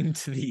we've came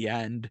to the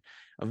end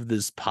of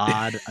this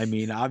pod. I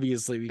mean,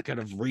 obviously we could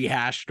have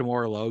rehashed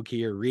more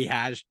Loki or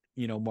rehashed,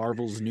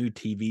 Marvel's new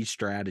TV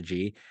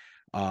strategy.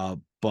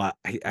 But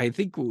I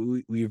think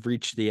we've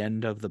reached the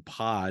end of the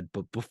pod.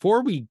 But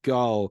before we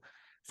go,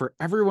 For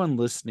everyone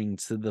listening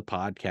to the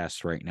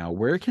podcast right now,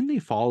 where can they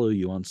follow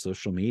you on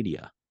social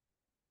media?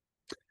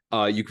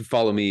 You can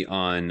follow me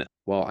on,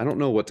 well, I don't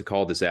know what to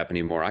call this app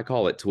anymore. I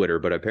call it Twitter,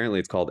 but apparently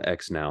it's called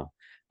X now.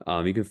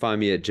 You can find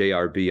me at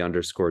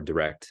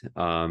JRB_direct.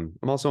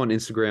 I'm also on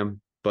Instagram,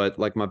 but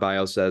like my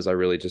bio says, I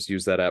really just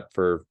use that app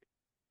for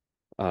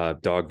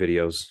dog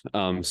videos.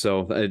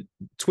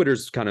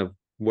 Twitter's kind of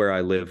where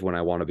I live when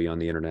I want to be on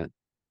the internet.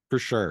 For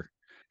sure.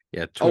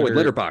 Yeah, Oh, and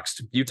Twitter,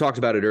 Letterboxd. You talked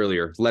about it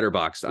earlier.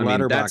 Letterboxd. I mean,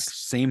 Letterbox,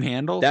 same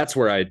handle. that's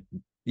where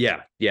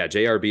yeah,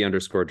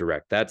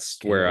 JRB_direct. That's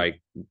where I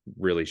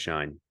really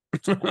shine.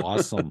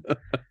 Awesome.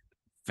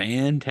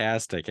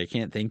 Fantastic. I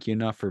can't thank you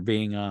enough for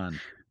being on.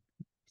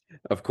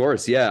 Of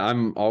course. Yeah,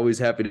 I'm always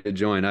happy to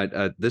join.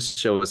 This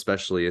show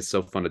especially is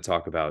so fun to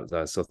talk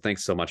about. So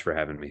thanks so much for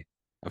having me.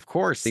 Of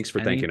course. Thanks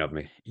for thinking of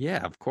me.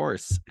 Yeah, of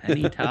course.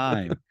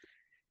 Anytime.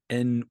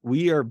 And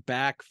we are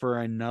back for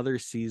another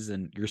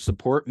season. Your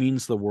support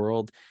means the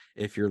world.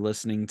 If you're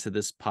listening to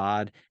this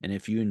pod and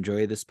if you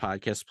enjoy this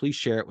podcast, please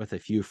share it with a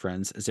few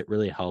friends as it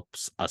really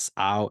helps us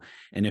out.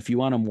 And if you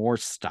want a more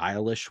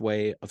stylish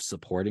way of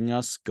supporting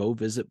us, go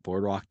visit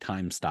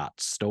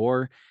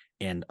boardwalktimes.store.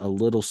 And a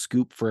little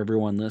scoop for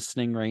everyone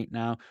listening right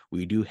now,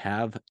 we do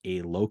have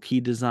a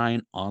Loki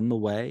design on the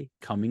way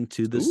coming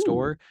to the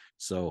store.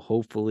 So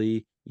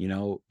hopefully,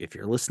 if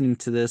you're listening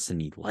to this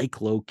and you like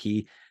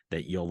Loki,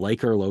 that you'll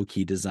like our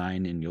Loki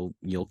design and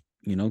you'll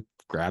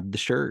grab the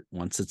shirt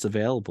once it's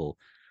available.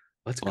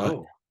 Let's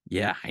go.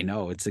 Yeah, I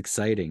know. It's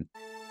exciting.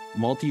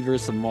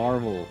 Multiverse of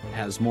Marvel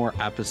has more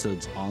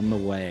episodes on the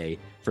way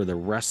for the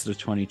rest of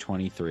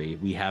 2023.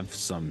 We have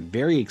some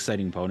very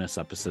exciting bonus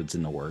episodes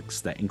in the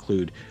works that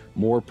include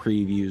more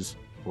previews,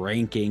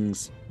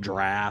 rankings,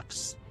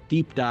 drafts,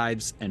 deep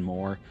dives, and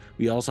more.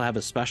 We also have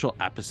a special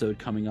episode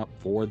coming up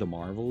for the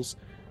Marvels.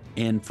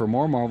 And for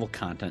more Marvel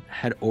content,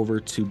 head over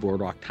to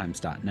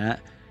boardwalktimes.net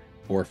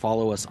or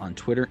follow us on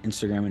Twitter,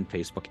 Instagram, and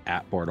Facebook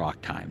at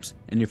Boardwalk Times.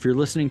 And if you're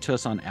listening to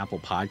us on Apple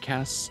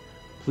Podcasts,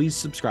 please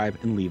subscribe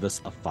and leave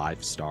us a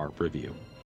 5-star review.